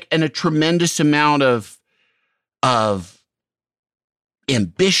also like a tremendous amount of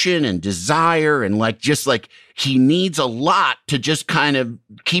ambition and desire, and like just like he needs a lot to just kind of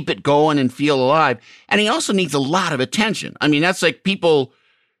keep it going and feel alive. And he also needs a lot of attention. I mean, that's like people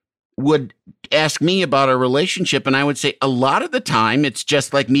would ask me about our relationship, and I would say a lot of the time it's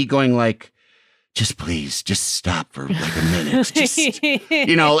just like me going like, just please, just stop for like a minute. Just,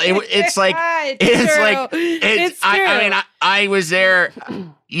 you know, it's like, I mean, I was there,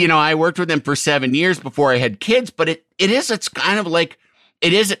 you know, I worked with him for 7 years before I had kids, but it's kind of like,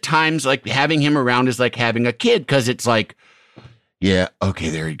 it is at times like having him around is like having a kid, because it's like, yeah, okay,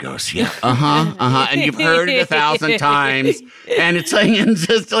 there he goes. Yeah, and you've heard it 1,000 times, and it's like, it's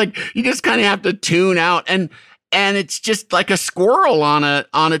just like you just kind of have to tune out, and it's just like a squirrel on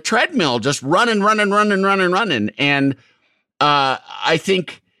a treadmill, just running, and I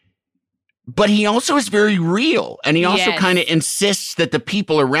think, but he also is very real, and he also kind of insists that the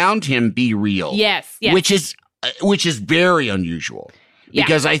people around him be real. Yes. which is very unusual.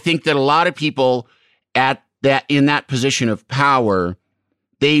 Because I think that a lot of people in that position of power,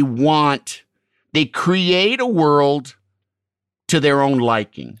 they create a world to their own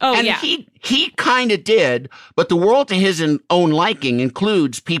liking. Oh, and he kind of did, but the world to his own liking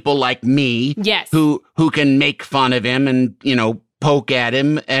includes people like me, who can make fun of him and, you know, poke at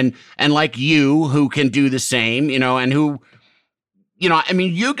him, and like you, who can do the same, you know, and who, you know, I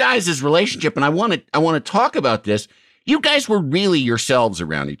mean, you guys' relationship, and I want to talk about this. You guys were really yourselves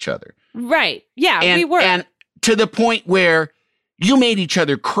around each other. Right. Yeah, we were. And to the point where you made each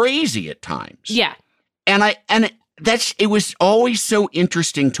other crazy at times. Yeah. And it was always so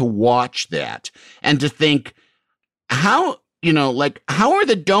interesting to watch that and to think, how, you know, like, how are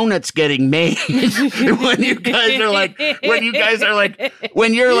the donuts getting made when you guys are like,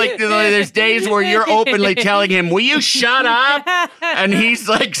 when you're like, there's days where you're openly telling him, will you shut up? And he's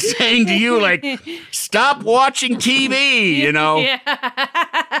like saying to you, like, stop watching TV, you know?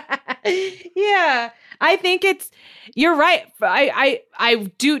 Yeah. I think you're right.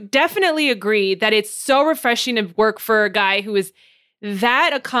 I do definitely agree that it's so refreshing to work for a guy who is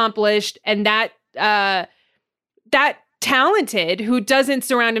that accomplished and that talented, who doesn't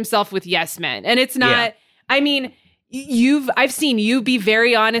surround himself with yes men. And it's not, I mean, I've seen you be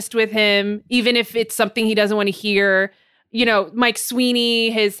very honest with him, even if it's something he doesn't want to hear. You know, Mike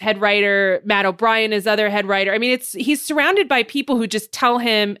Sweeney, his head writer, Matt O'Brien, his other head writer. I mean, he's surrounded by people who just tell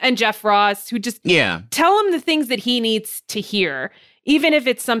him, and Jeff Ross, who just tell him the things that he needs to hear, even if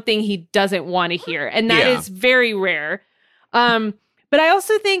it's something he doesn't want to hear. And that is very rare. But I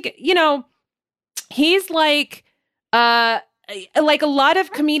also think, you know, he's like a lot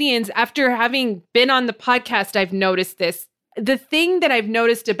of comedians, after having been on the podcast, I've noticed this, the thing that I've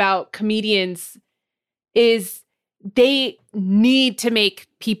noticed about comedians is they need to make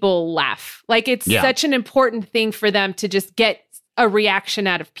people laugh. Like it's such an important thing for them to just get a reaction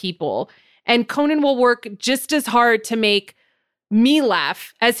out of people. And Conan will work just as hard to make me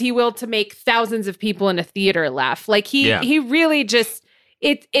laugh as he will to make thousands of people in a theater laugh. Like he really just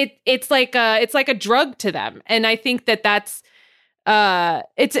it's like a drug to them. And I think that's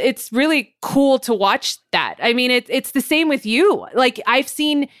it's really cool to watch that. I mean, it's the same with you. Like I've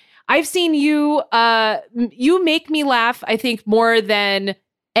seen you you make me laugh, I think, more than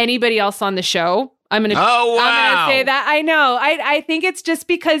anybody else on the show. I'm gonna say that. I know. I think it's just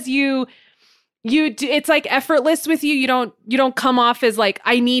because you do, it's like effortless with you. You don't come off as like,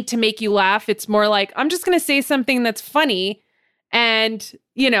 I need to make you laugh. It's more like, I'm just gonna say something that's funny. And,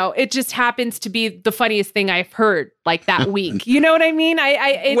 it just happens to be the funniest thing I've heard like that week. You know what I mean?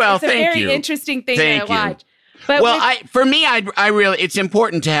 It's a very interesting thing to watch. But for me, I really, it's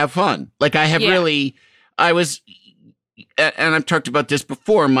important to have fun. Like I have I was, and I've talked about this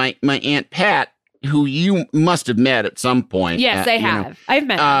before, my Aunt Pat, who you must have met at some point. Yes, I have. I've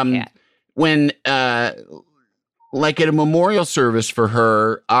met Aunt Pat. When, like at a memorial service for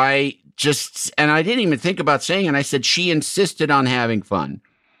her, and I didn't even think about saying it. I said, she insisted on having fun.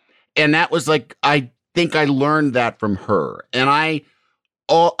 And that was like, I think I learned that from her. And I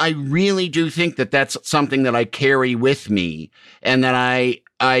really do think that that's something that I carry with me. And that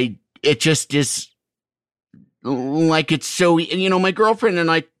it just is like, it's so, my girlfriend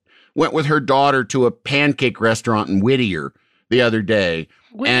and I went with her daughter to a pancake restaurant in Whittier the other day.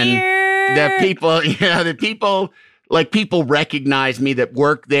 And the people recognized me that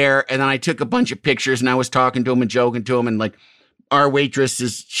worked there. And then I took a bunch of pictures and I was talking to them and joking to them. And like our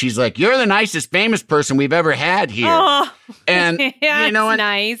waitress she's like, you're the nicest famous person we've ever had here. Oh, and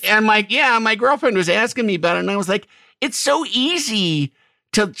nice. And my girlfriend was asking me about it. And I was like, it's so easy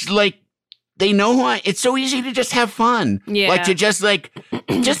to like, they know it's so easy to just have fun. Yeah. Like to just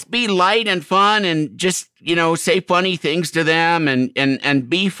just be light and fun and just, say funny things to them and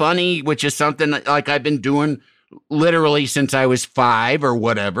be funny, which is something like I've been doing literally since I was 5 or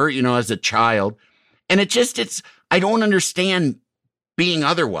whatever, as a child. And I don't understand being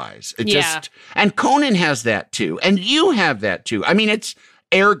otherwise. And Conan has that too. And you have that too. I mean, it's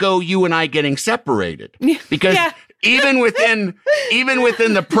ergo you and I getting separated because even within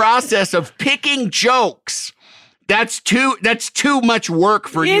the process of picking jokes, that's too much work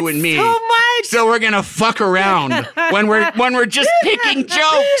for you and me. So much. So we're gonna fuck around when we're just picking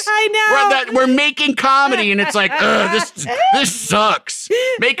jokes. I know. We're making comedy, and it's like, this sucks.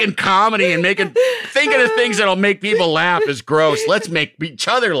 Making comedy and thinking of things that'll make people laugh is gross. Let's make each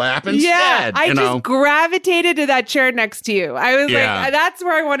other laugh instead. Yeah, I just gravitated to that chair next to you. I was like, that's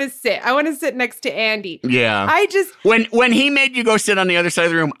where I want to sit. I want to sit next to Andy. Yeah. When he made you go sit on the other side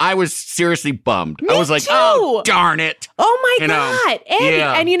of the room, I was seriously bummed. I was like, oh, darn it. Oh my God. Andy.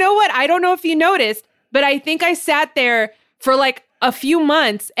 And you know what? I don't know if you noticed, but I think I sat there for like a few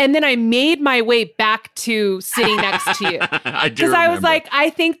months and then I made my way back to sitting next to you. Because I was like, I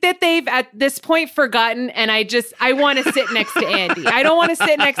think that they've at this point forgotten and I want to sit next to Andy. I don't want to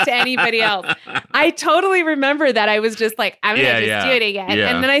sit next to anybody else. I totally remember that. I was just like, I'm going to just do it again. Yeah.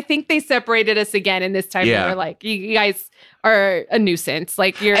 And then I think they separated us again. And this time they were like, you guys are a nuisance.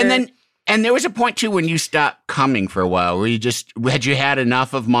 Like you're... And there was a point, too, when you stopped coming for a while, where had you had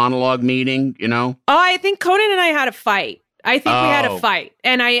enough of monologue meeting, Oh, I think Conan and I had a fight. I think we had a fight.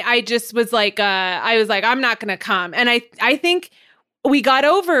 And I just was like, I'm not going to come. And I think we got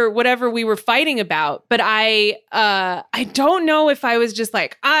over whatever we were fighting about. But I don't know if I was just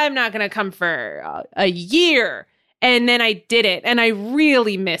like, I'm not going to come for a year. And then I did it. And I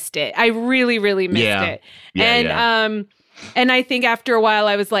really missed it. I really, really missed it. And I think after a while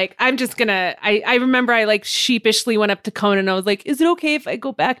I was like, I'm just gonna, I remember I like sheepishly went up to Conan and I was like, is it okay if I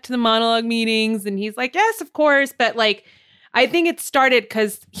go back to the monologue meetings? And he's like, yes, of course. But like, I think it started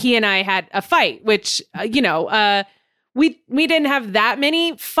because he and I had a fight, which, we didn't have that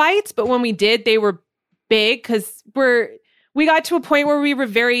many fights, but when we did, they were big because we got to a point where we were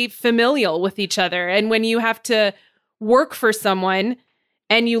very familial with each other. And when you have to work for someone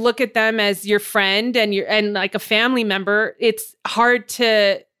and you look at them as your friend and like a family member, it's hard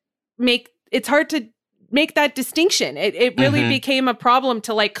to make that distinction. It really became a problem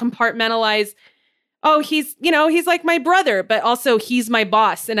to like compartmentalize. Oh, he's like my brother, but also he's my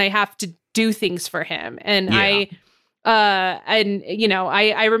boss and I have to do things for him. And I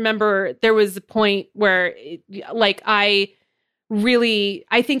remember there was a point where I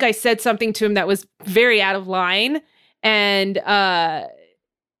think I said something to him that was very out of line. And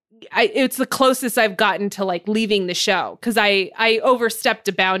it's the closest I've gotten to like leaving the show because I overstepped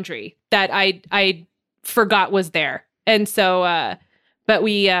a boundary that I forgot was there. And so, but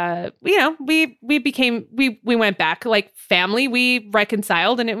we went back like family. We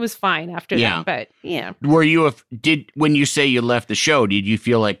reconciled and it was fine after that. But yeah. Were you, when you say you left the show, did you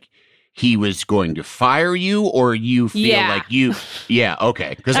feel like he was going to fire you, or you feel like you,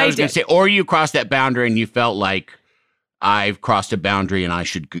 okay. Because I was going to say, or you crossed that boundary and you felt like, I've crossed a boundary and I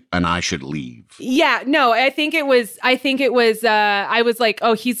should leave. Yeah, no, I think it was, I was like,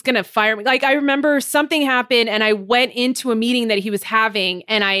 oh, he's going to fire me. Like, I remember something happened and I went into a meeting that he was having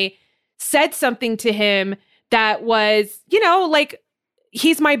and I said something to him that was, like,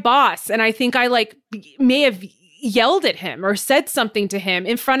 he's my boss. And I think I like may have yelled at him or said something to him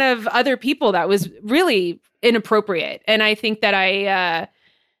in front of other people that was really inappropriate. And I think that I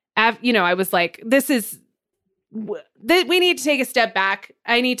was like, we need to take a step back.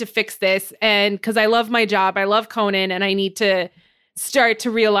 I need to fix this. And because I love my job, I love Conan, and I need to start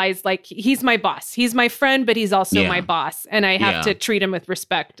to realize like he's my boss. He's my friend, but he's also my boss. And I have to treat him with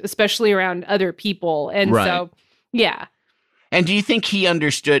respect, especially around other people. And so, yeah. And do you think he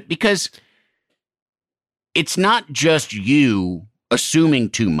understood? Because it's not just you assuming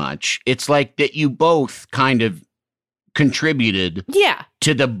too much. It's like that you both kind of contributed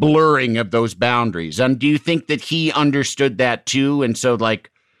to the blurring of those boundaries. And do you think that he understood that too? And so like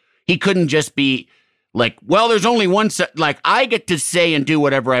he couldn't just be like, well, there's only one like I get to say and do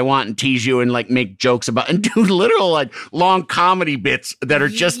whatever I want and tease you and like make jokes about and do literal like long comedy bits that are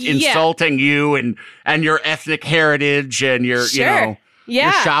just insulting you and your ethnic heritage and your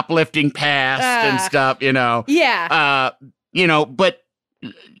your shoplifting past and stuff, but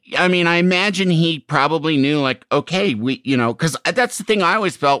I mean, I imagine he probably knew, like, okay, because that's the thing I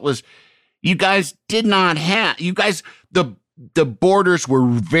always felt was you guys did not have, the borders were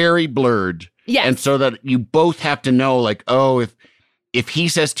very blurred. Yes. And so that you both have to know, like, oh, if he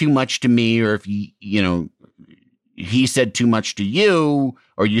says too much to me, or if he said too much to you,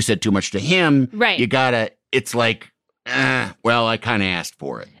 or you said too much to him, right? It's like, well, I kind of asked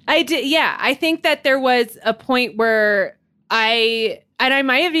for it. I did, yeah. I think that there was a point where I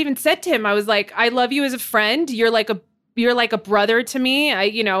might have even said to him, I was like, I love you as a friend. You're like a brother to me.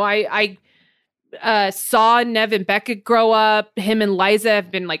 I saw Nev and Becca grow up. Him and Liza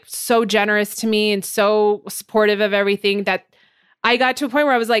have been like so generous to me and so supportive of everything that I got to a point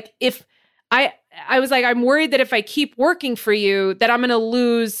where I was like, I'm worried that if I keep working for you, that I'm going to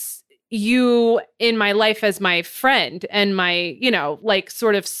lose you in my life as my friend and my, like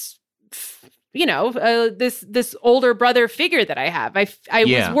sort of, this older brother figure that I have. I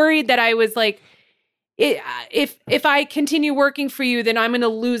was worried that I was like, if I continue working for you, then I'm going to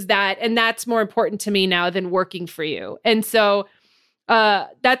lose that. And that's more important to me now than working for you. And so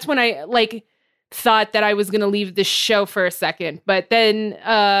that's when I like thought that I was going to leave the show for a second. But then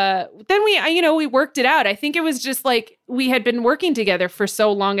we worked it out. I think it was just like we had been working together for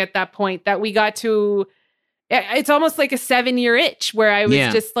so long at that point that we got to, it's almost like a 7-year itch where I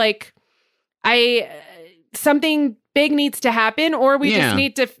was just like, something big needs to happen, or we just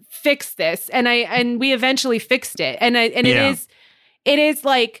need to fix this. And we eventually fixed it. It is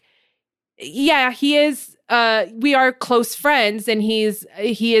like, he is, we are close friends and he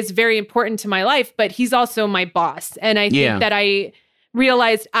is very important to my life, but he's also my boss. And I think that I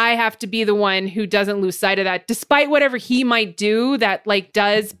realized I have to be the one who doesn't lose sight of that, despite whatever he might do that like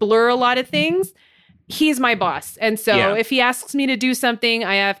does blur a lot of things. He's my boss. And so if he asks me to do something,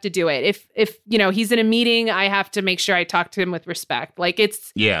 I have to do it. If he's in a meeting, I have to make sure I talk to him with respect. Like I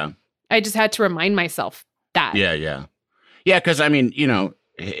just had to remind myself that. Yeah. Cause I mean,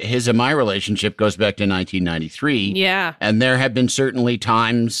 his and my relationship goes back to 1993. Yeah. And there have been certainly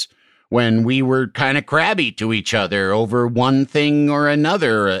times when we were kind of crabby to each other over one thing or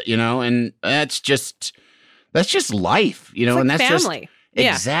another, and that's just life, it's like and that's family. Just,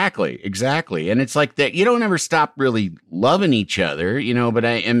 Exactly. And it's like that you don't ever stop really loving each other, but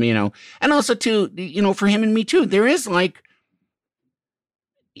I am, and also too, for him and me too, there is like,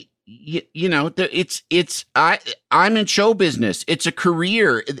 I'm in show business. It's a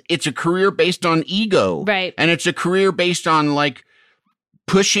career. It's a career based on ego. Right. And it's a career based on like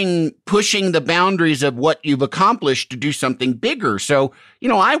pushing the boundaries of what you've accomplished to do something bigger. So,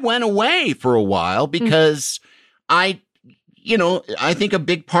 I went away for a while because I think a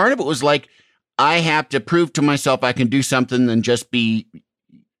big part of it was like, I have to prove to myself I can do something than just be,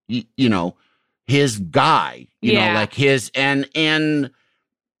 his guy, like his, and then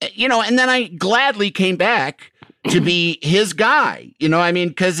I gladly came back to be his guy,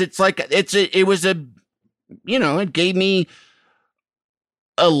 cause it's like, it gave me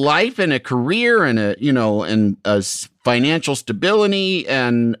a life and a career and financial stability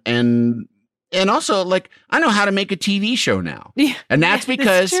and also like I know how to make a TV show now. Yeah, and that's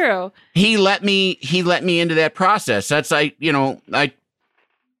because true. he let me into that process. That's when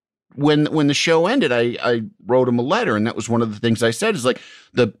the show ended, I wrote him a letter, and that was one of the things I said is like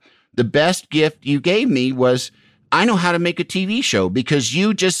the best gift you gave me was I know how to make a TV show because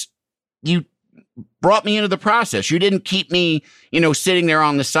you brought me into the process. You didn't keep me, sitting there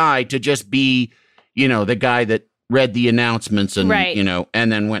on the side to just be, the guy that read the announcements and, right.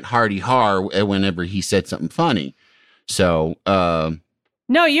 And then went hardy-har whenever he said something funny. So,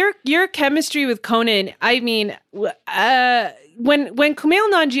 no, your chemistry with Conan, I mean, when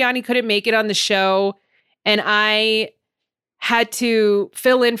Kumail Nanjiani couldn't make it on the show and I had to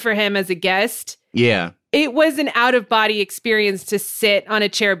fill in for him as a guest. Yeah. It was an out-of-body experience to sit on a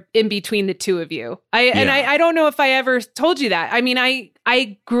chair in between the two of you. I don't know if I ever told you that. I mean,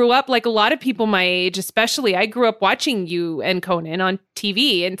 I grew up like a lot of people my age, especially. I grew up watching you and Conan on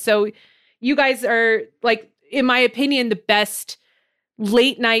TV. And so you guys are, like, in my opinion, the best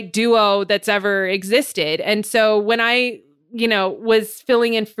late-night duo that's ever existed. And so when I, was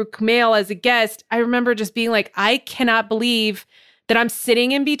filling in for Kumail as a guest, I remember just being like, I cannot believe that I'm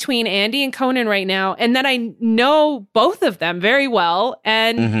sitting in between Andy and Conan right now, and that I know both of them very well,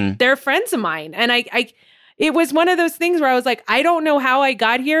 and they're friends of mine. And it was one of those things where I was like, I don't know how I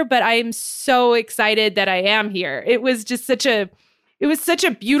got here, but I'm so excited that I am here. It was just such a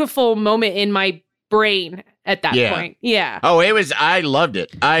beautiful moment in my brain at that point. Yeah. Oh, I loved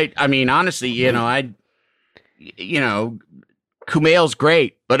it. I mean, honestly, Kumail's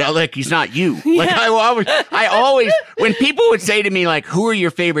great, but like he's not you. Yeah. Like I always, when people would say to me like, "Who are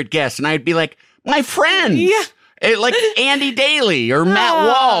your favorite guests?" and I'd be like, "My friends." Yeah. Like Andy Daly or Matt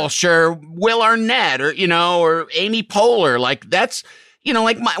Walsh or Will Arnett or Amy Poehler. Like that's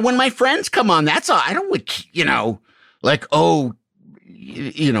like when my friends come on, that's all. I don't like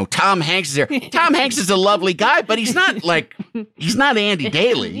Tom Hanks is there. Tom Hanks is a lovely guy, but he's not Andy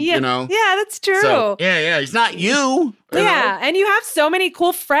Daly, Yeah, that's true. So, yeah, he's not you. Yeah, and you have so many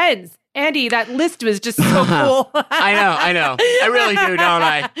cool friends. Andy, that list was just so cool. I know. I really do, don't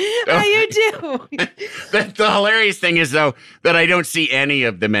I? Yeah, you do. The hilarious thing is, though, that I don't see any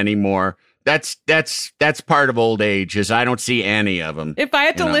of them anymore. That's part of old age, is I don't see any of them. If I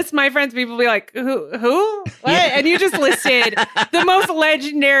had to list my friends, people would be like, who? What? Yeah. And you just listed the most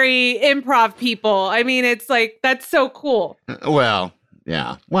legendary improv people. I mean, it's like, that's so cool. Well,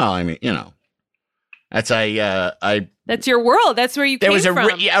 yeah. Well, I mean, that's that's your world. That's where you came from. There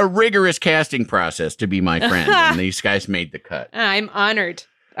was a rigorous casting process to be my friend, and these guys made the cut. I'm honored.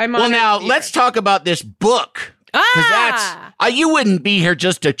 Well, now let's talk about this book. Because you wouldn't be here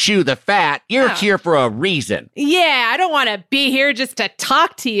just to chew the fat. You're here for a reason. Yeah, I don't want to be here just to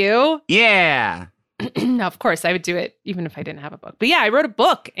talk to you. Yeah. No, of course, I would do it even if I didn't have a book. But yeah, I wrote a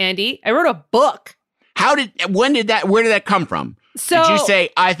book, Andy. I wrote a where did that come from? So, did you say,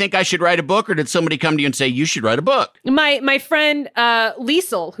 I think I should write a book, or did somebody come to you and say, you should write a book? My friend,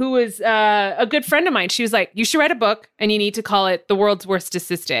 Liesel, who was a good friend of mine, she was like, you should write a book, and you need to call it The World's Worst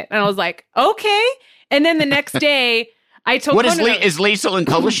Assistant. And I was like, okay. And then the next day, I told What Conan, is Liesel in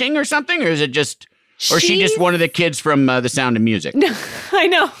publishing or something? Or is it just, or is she just one of the kids from The Sound of Music? No, I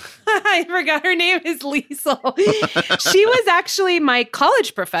know. I forgot her name is Liesel. She was actually my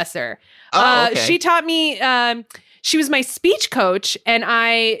college professor. Okay. She taught me, she was my speech coach, and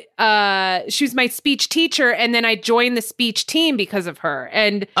she was my speech teacher, and then I joined the speech team because of her.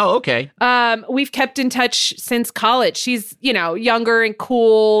 And okay. We've kept in touch since college. She's, younger and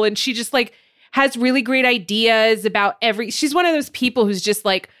cool, and she just like has really great ideas about she's one of those people who's just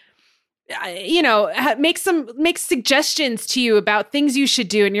like, makes suggestions to you about things you should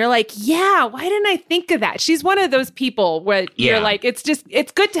do. And you're like, yeah, why didn't I think of that? She's one of those people where you're like, it's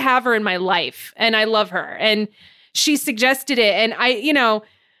good to have her in my life. And I love her. And she suggested it. And I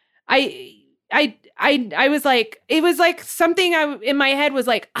was like, it was like something in my head was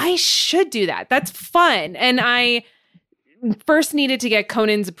like, I should do that. That's fun. And I first needed to get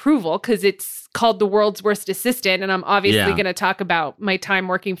Conan's approval because it's called The World's Worst Assistant. And I'm obviously going to talk about my time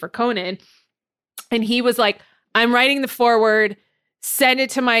working for Conan. And he was like, I'm writing the foreword, send it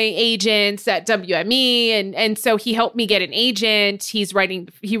to my agents at WME. And so he helped me get an agent. He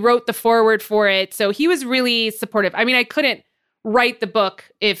wrote the foreword for it. So he was really supportive. I mean, I couldn't write the book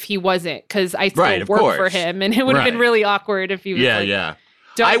if he wasn't, because I still work for him. And it would have been really awkward if he was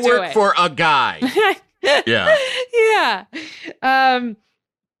I work for a guy. Yeah.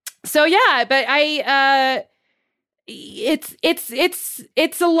 So yeah, but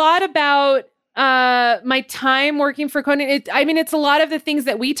it's a lot about my time working for Conan, it's a lot of the things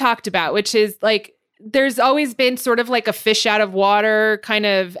that we talked about, which is like, there's always been sort of like a fish out of water kind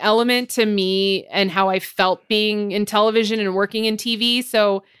of element to me and how I felt being in television and working in TV.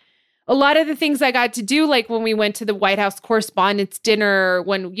 So a lot of the things I got to do, like when we went to the White House Correspondents' Dinner,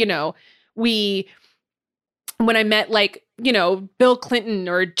 when, you know, when I met like, you know, Bill Clinton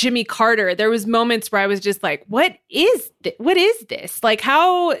or Jimmy Carter, there was moments where I was just like, what is this? Like,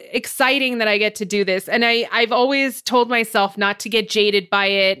 how exciting that I get to do this. And I've always told myself not to get jaded by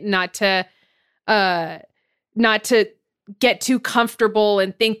it, not to get too comfortable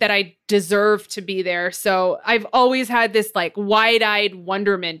and think that I deserve to be there. So I've always had this like wide-eyed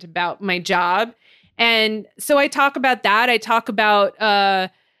wonderment about my job. And so I talk about that. I talk about a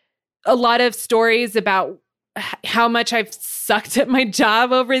lot of stories about how much I've sucked at my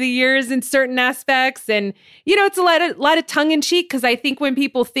job over the years in certain aspects. And, you know, it's a lot of tongue in cheek, because I think when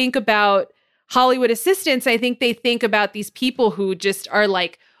people think about Hollywood assistants, I think they think about these people who just are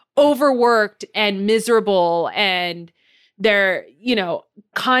like overworked and miserable, and they're, you know,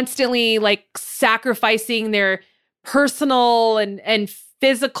 constantly like sacrificing their personal and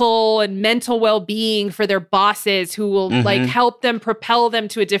physical and mental well-being for their bosses, who will like help them propel them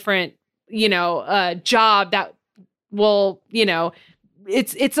to a different, you know, job that will, you know,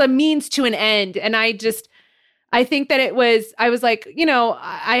 it's a means to an end. And I think that I was like, you know,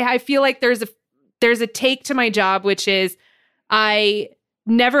 I feel like there's a take to my job, which is I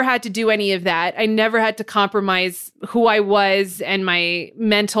never had to do any of that. I never had to compromise who I was and my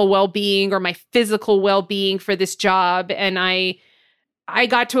mental well-being or my physical well-being for this job. And I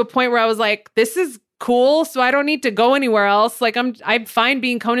got to a point where I was like, this is cool, so I don't need to go anywhere else. Like I'm fine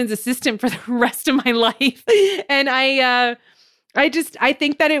being Conan's assistant for the rest of my life. And I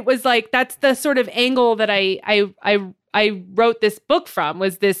think that it was like, that's the sort of angle that I wrote this book from,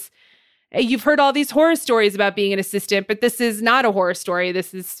 was this. You've heard all these horror stories about being an assistant, but this is not a horror story.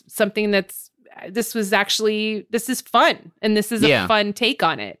 This is something this is fun. And this is a fun take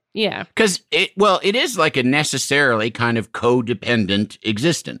on it. Yeah. Because it is like a necessarily kind of codependent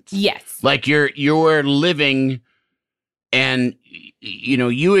existence. Yes. Like you're living, and, you know,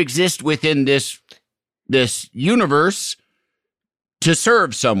 you exist within this universe to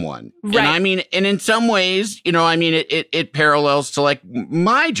serve someone. Right. And I mean, and in some ways, you know, I mean, it parallels to like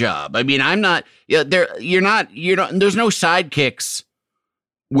my job. I mean, I'm not, there's no sidekicks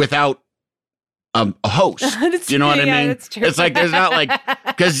without a host. You know what I mean? That's true. It's like, there's not like,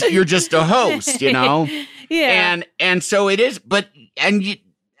 because you're just a host, you know? Yeah. And so it is, but,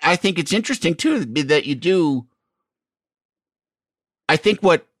 I think it's interesting too, that you do, I think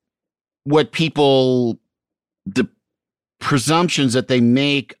what people, the presumptions that they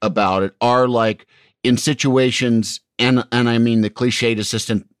make about it are like in situations, and I mean the cliched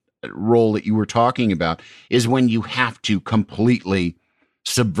assistant role that you were talking about is when you have to completely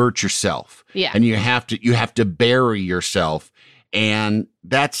subvert yourself. Yeah. And you have to bury yourself. And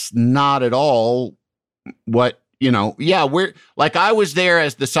that's not at all what, you know, we're like, I was there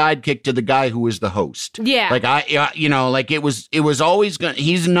as the sidekick to the guy who was the host. Yeah. Like like it was always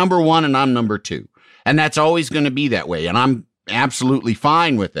he's number one and I'm number two. And that's always going to be that way. And I'm absolutely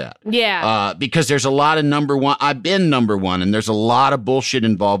fine with that. Yeah. Because there's a lot of number one. I've been number one, and there's a lot of bullshit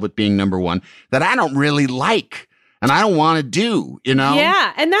involved with being number one that I don't really like and I don't want to do, you know?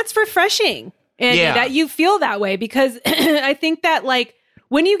 Yeah. And that's refreshing. And that you feel that way, because I think that like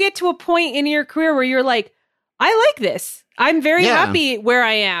when you get to a point in your career where you're like, I like this. I'm very happy where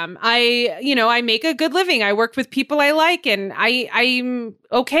I am. I make a good living. I work with people I like, and I'm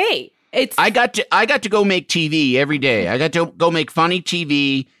okay. I got to go make TV every day. I got to go make funny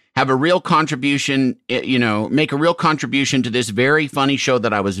TV, have a real contribution, make a real contribution to this very funny show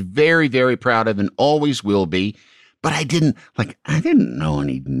that I was very, very proud of and always will be. But I didn't know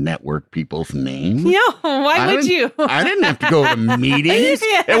any network people's names. No, why would you? I didn't have to go to meetings.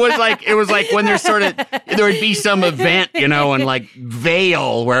 Yeah. It was like when there would be some event, in like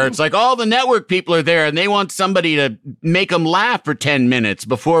Vail, where it's like all the network people are there and they want somebody to make them laugh for 10 minutes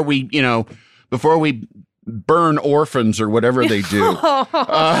before we burn orphans or whatever they do.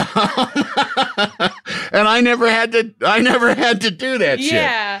 And I never had to do that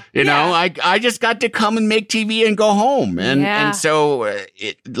shit. I just got to come and make TV and go home. And so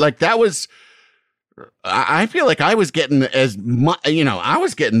that was, I feel like I was getting I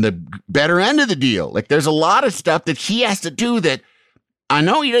was getting the better end of the deal. Like there's a lot of stuff that he has to do that I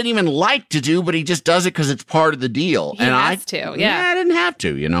know he doesn't even like to do, but he just does it because it's part of the deal. He has to. Yeah, I didn't have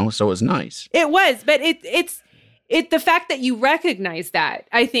to, so it was nice. It was, but it's the fact that you recognize that,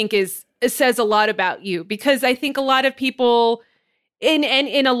 I think, it says a lot about you, because I think a lot of people,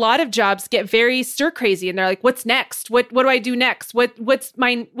 in a lot of jobs get very stir crazy, and they're like, what's next? What do I do next? What's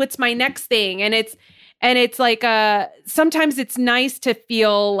my next thing? And it's like, sometimes it's nice to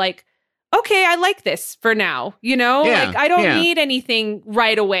feel like, okay, I like this for now, like I don't need anything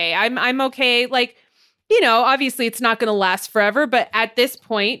right away. I'm okay. Like, obviously it's not going to last forever, but at this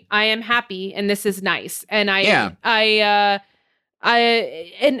point I am happy and this is nice. And I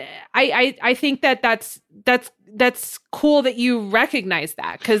think that's cool that you recognize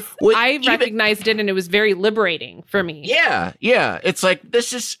that, because I recognized it and it was very liberating for me. Yeah. Yeah. It's like,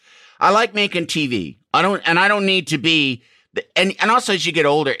 I like making TV. I don't need to be, and also as you get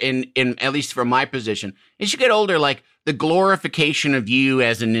older, in at least from my position, as you get older, like the glorification of you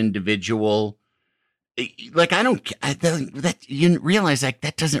as an individual, like that you realize like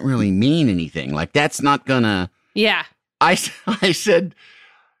that doesn't really mean anything. Like that's not gonna. Yeah. I said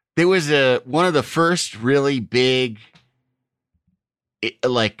there was one of the first really big,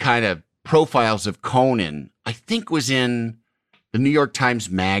 like kind of profiles of Conan, I think was in the New York Times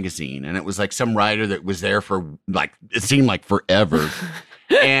Magazine. And it was like some writer that was there for like, it seemed like forever.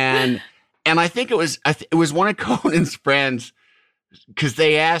 and I think it was one of Conan's friends, because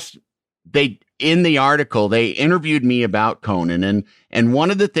in the article, they interviewed me about Conan. And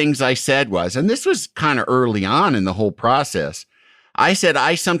one of the things I said was, and this was kind of early on in the whole process, I said,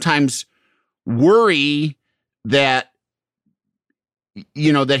 I sometimes worry that,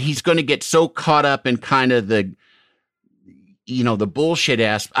 that he's going to get so caught up in kind of the bullshit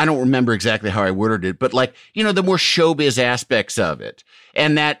aspect. I don't remember exactly how I worded it, but like, the more showbiz aspects of it.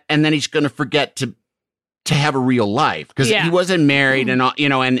 And then he's going to forget to have a real life, because he wasn't married and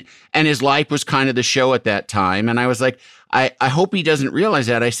his life was kind of the show at that time. And I was like, I hope he doesn't realize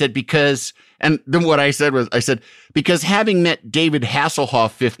that. I said, because, and then what I said was, because having met David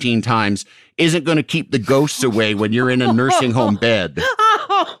Hasselhoff 15 times isn't going to keep the ghosts away when you're in a nursing home bed.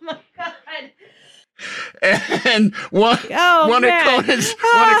 Oh my God. And one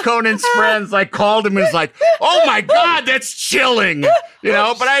of Conan's friends like called him and was like, "Oh my God, that's chilling," But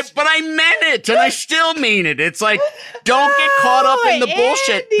I meant it, and I still mean it. It's like, don't get caught up in the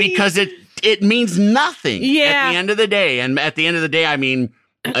bullshit, because it means nothing at the end of the day. And at the end of the day, I mean,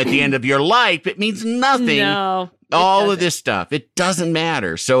 at the end of your life, it means nothing. No, all of this stuff, it doesn't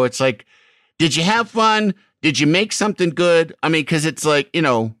matter. So it's like, did you have fun? Did you make something good? I mean, because it's like,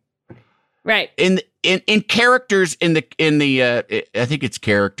 right. In Characters in the I think it's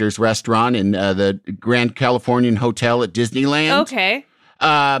Characters restaurant in the Grand Californian Hotel at Disneyland. Okay.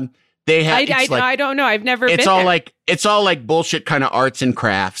 They have. I don't know. I've never. It's been all there. like bullshit kind of arts and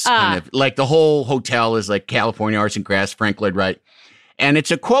crafts kind of, like the whole hotel is like California Arts and Crafts, Frank Lloyd Wright, and it's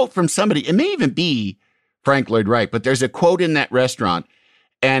a quote from somebody. It may even be Frank Lloyd Wright, but there's a quote in that restaurant,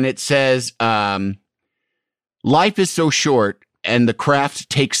 and it says, "Life is so short, and the craft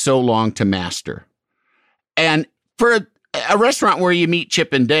takes so long to master." And for a restaurant where you meet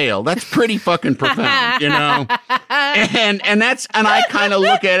Chip and Dale, that's pretty fucking profound, And I kind of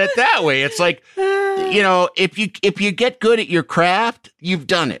look at it that way. It's like, if you get good at your craft, you've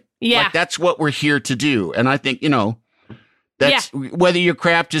done it. Yeah. Like, that's what we're here to do. And I think, that's whether your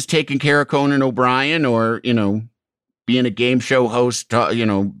craft is taking care of Conan O'Brien or, being a game show host,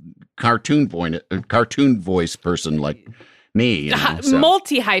 cartoon voice person like me,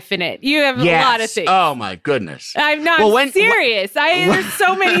 multi-hyphenate. You have a lot of things. Oh my goodness! I'm not serious. There's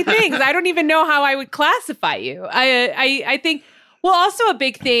so many things. I don't even know how I would classify you. I think. Well, also a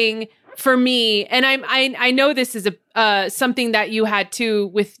big thing for me, and I know this is something that you had too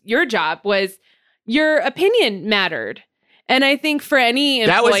with your job, was your opinion mattered, and I think for any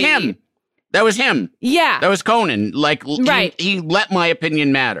employee, That was him. Yeah. That was Conan. Like, right. He let my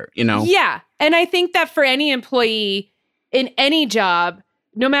opinion matter. Yeah, and I think that for any employee in any job,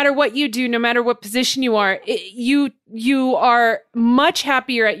 no matter what you do, no matter what position you are, you are much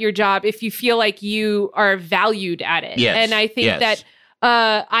happier at your job if you feel like you are valued at it. Yes. And I think that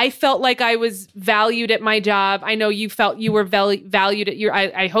I felt like I was valued at my job. I know you felt you were valued at your.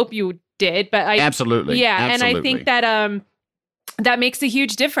 I hope you did, but absolutely, yeah. Absolutely. And I think that that makes a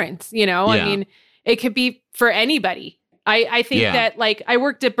huge difference. I mean, it could be for anybody. I think that, like, I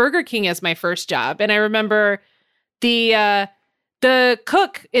worked at Burger King as my first job, and I remember the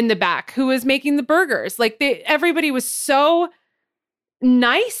cook in the back who was making the burgers. Like, everybody was so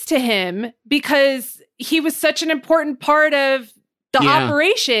nice to him because he was such an important part of the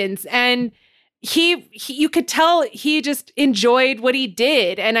operations, and you could tell he just enjoyed what he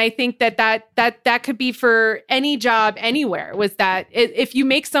did. And I think that could be for any job anywhere, was that if you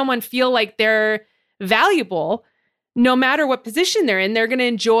make someone feel like they're valuable, no matter what position they're in, they're going to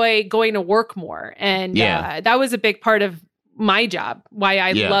enjoy going to work more. And that was a big part of my job, why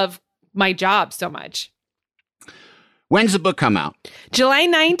I love my job so much. When's the book come out? July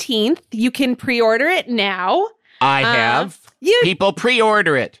 19th. You can pre-order it now. I have. People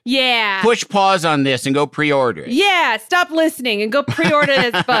pre-order it. Yeah. Push pause on this and go pre-order it. Yeah. Stop listening and go pre-order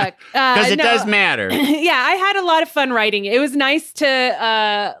this book. Because it does matter. Yeah. I had a lot of fun writing it. It was nice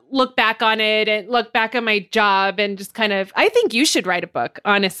to look back on it and look back on my job and just kind of, I think you should write a book,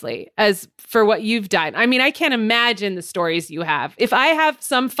 honestly, as for what you've done. I mean, I can't imagine the stories you have. If I have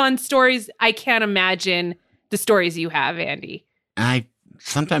some fun stories, I can't imagine the stories you have, Andy.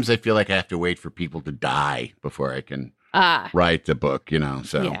 Sometimes I feel like I have to wait for people to die before I can write the book,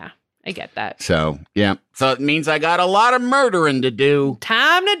 so. Yeah, I get that. So, yeah. So it means I got a lot of murdering to do.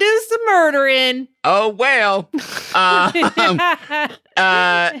 Time to do some murdering. Oh, well.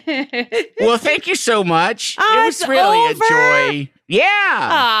 Well, thank you so much. It was really a joy.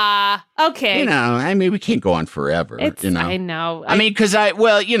 Yeah. Okay. We can't go on forever. I know. Because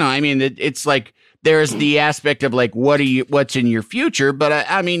it's like, there's the aspect of like, what's in your future? But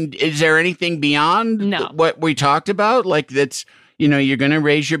is there anything beyond what we talked about? Like that's, you're going to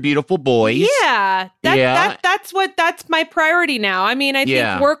raise your beautiful boys. Yeah. That's my priority now. I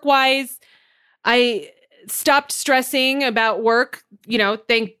think work-wise, I stopped stressing about work.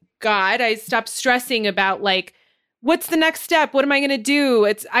 Thank God I stopped stressing about like, what's the next step? What am I going to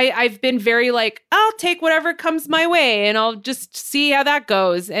do? I've been very like, I'll take whatever comes my way and I'll just see how that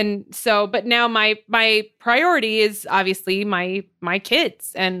goes. And so, but now my priority is obviously my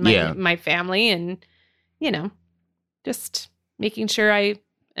kids and my family and, just making sure I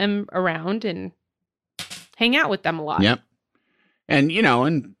am around and hang out with them a lot. Yep. And,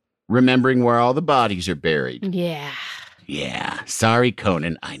 and remembering where all the bodies are buried. Yeah. Yeah. Sorry,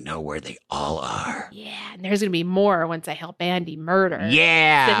 Conan. I know where they all are. Yeah. And there's going to be more once I help Andy murder.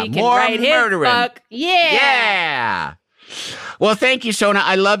 Yeah. So he can more write murdering. His book. Yeah. Yeah. Well, thank you, Sona.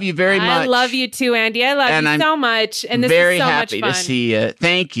 I love you very much. I love you too, Andy. I love you so much. And this is so much fun. Very happy to see you.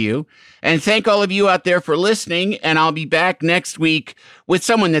 Thank you. And thank all of you out there for listening. And I'll be back next week with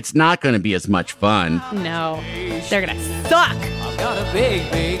someone that's not going to be as much fun. No. They're going to suck. I've got a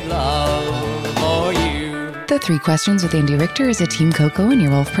big, big love for you. The 3 Questions with Andy Richter is a Team Coco and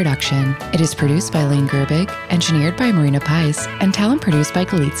Earwolf production. It is produced by Lane Gerbig, engineered by Marina Pais, and talent produced by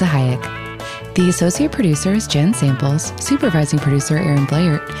Galitza Hayek. The associate producer is Jen Samples, supervising producer Aaron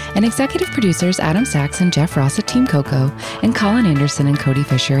Blair, and executive producers Adam Sachs and Jeff Ross at Team Coco, and Colin Anderson and Cody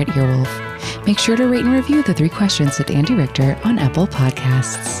Fisher at Earwolf. Make sure to rate and review The 3 Questions with Andy Richter on Apple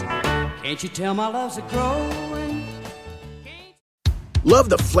Podcasts. Can't you tell my love's a growing? Love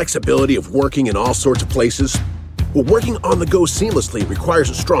the flexibility of working in all sorts of places? Well, working on the go seamlessly requires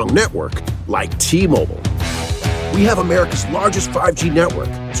a strong network like T-Mobile. We have America's largest 5G network,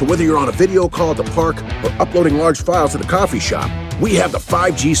 so whether you're on a video call at the park or uploading large files at a coffee shop, we have the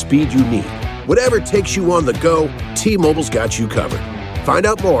 5G speed you need. Whatever takes you on the go, T-Mobile's got you covered. Find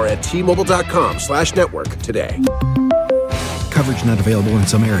out more at T-Mobile.com/network today. Coverage not available in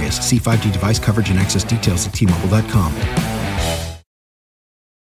some areas. See 5G device coverage and access details at T-Mobile.com.